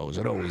always flows.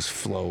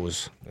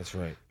 That's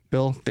right.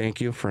 Bill, thank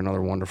you for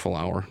another wonderful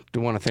hour. Do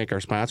want to thank our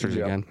sponsors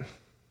again.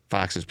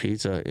 Fox's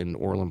Pizza in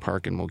Orland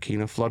Park in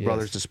Mokina. Flood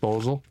Brothers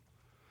Disposal.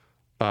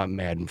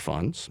 Madden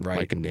Funds,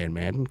 Mike and Dan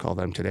Madden, call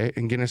them today.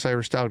 And Guinness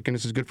Irish Stout.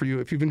 Guinness is good for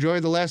you. If you've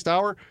enjoyed the last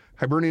hour,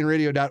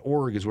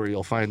 hibernianradio.org is where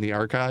you'll find the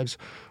archives.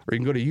 Or you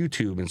can go to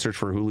YouTube and search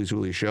for Hooley's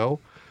Hooley Show.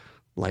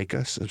 Like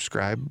us,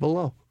 subscribe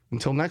below.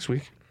 Until next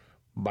week.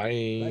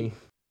 Bye.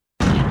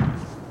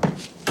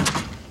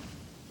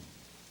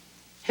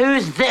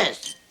 Who's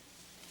this?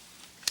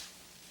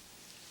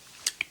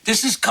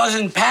 This is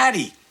Cousin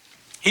Patty.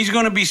 He's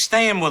going to be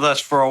staying with us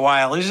for a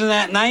while. Isn't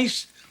that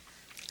nice?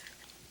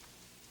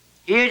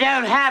 You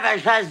don't have a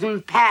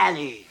cousin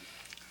Patty.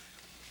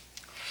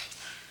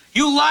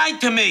 You lied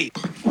to me.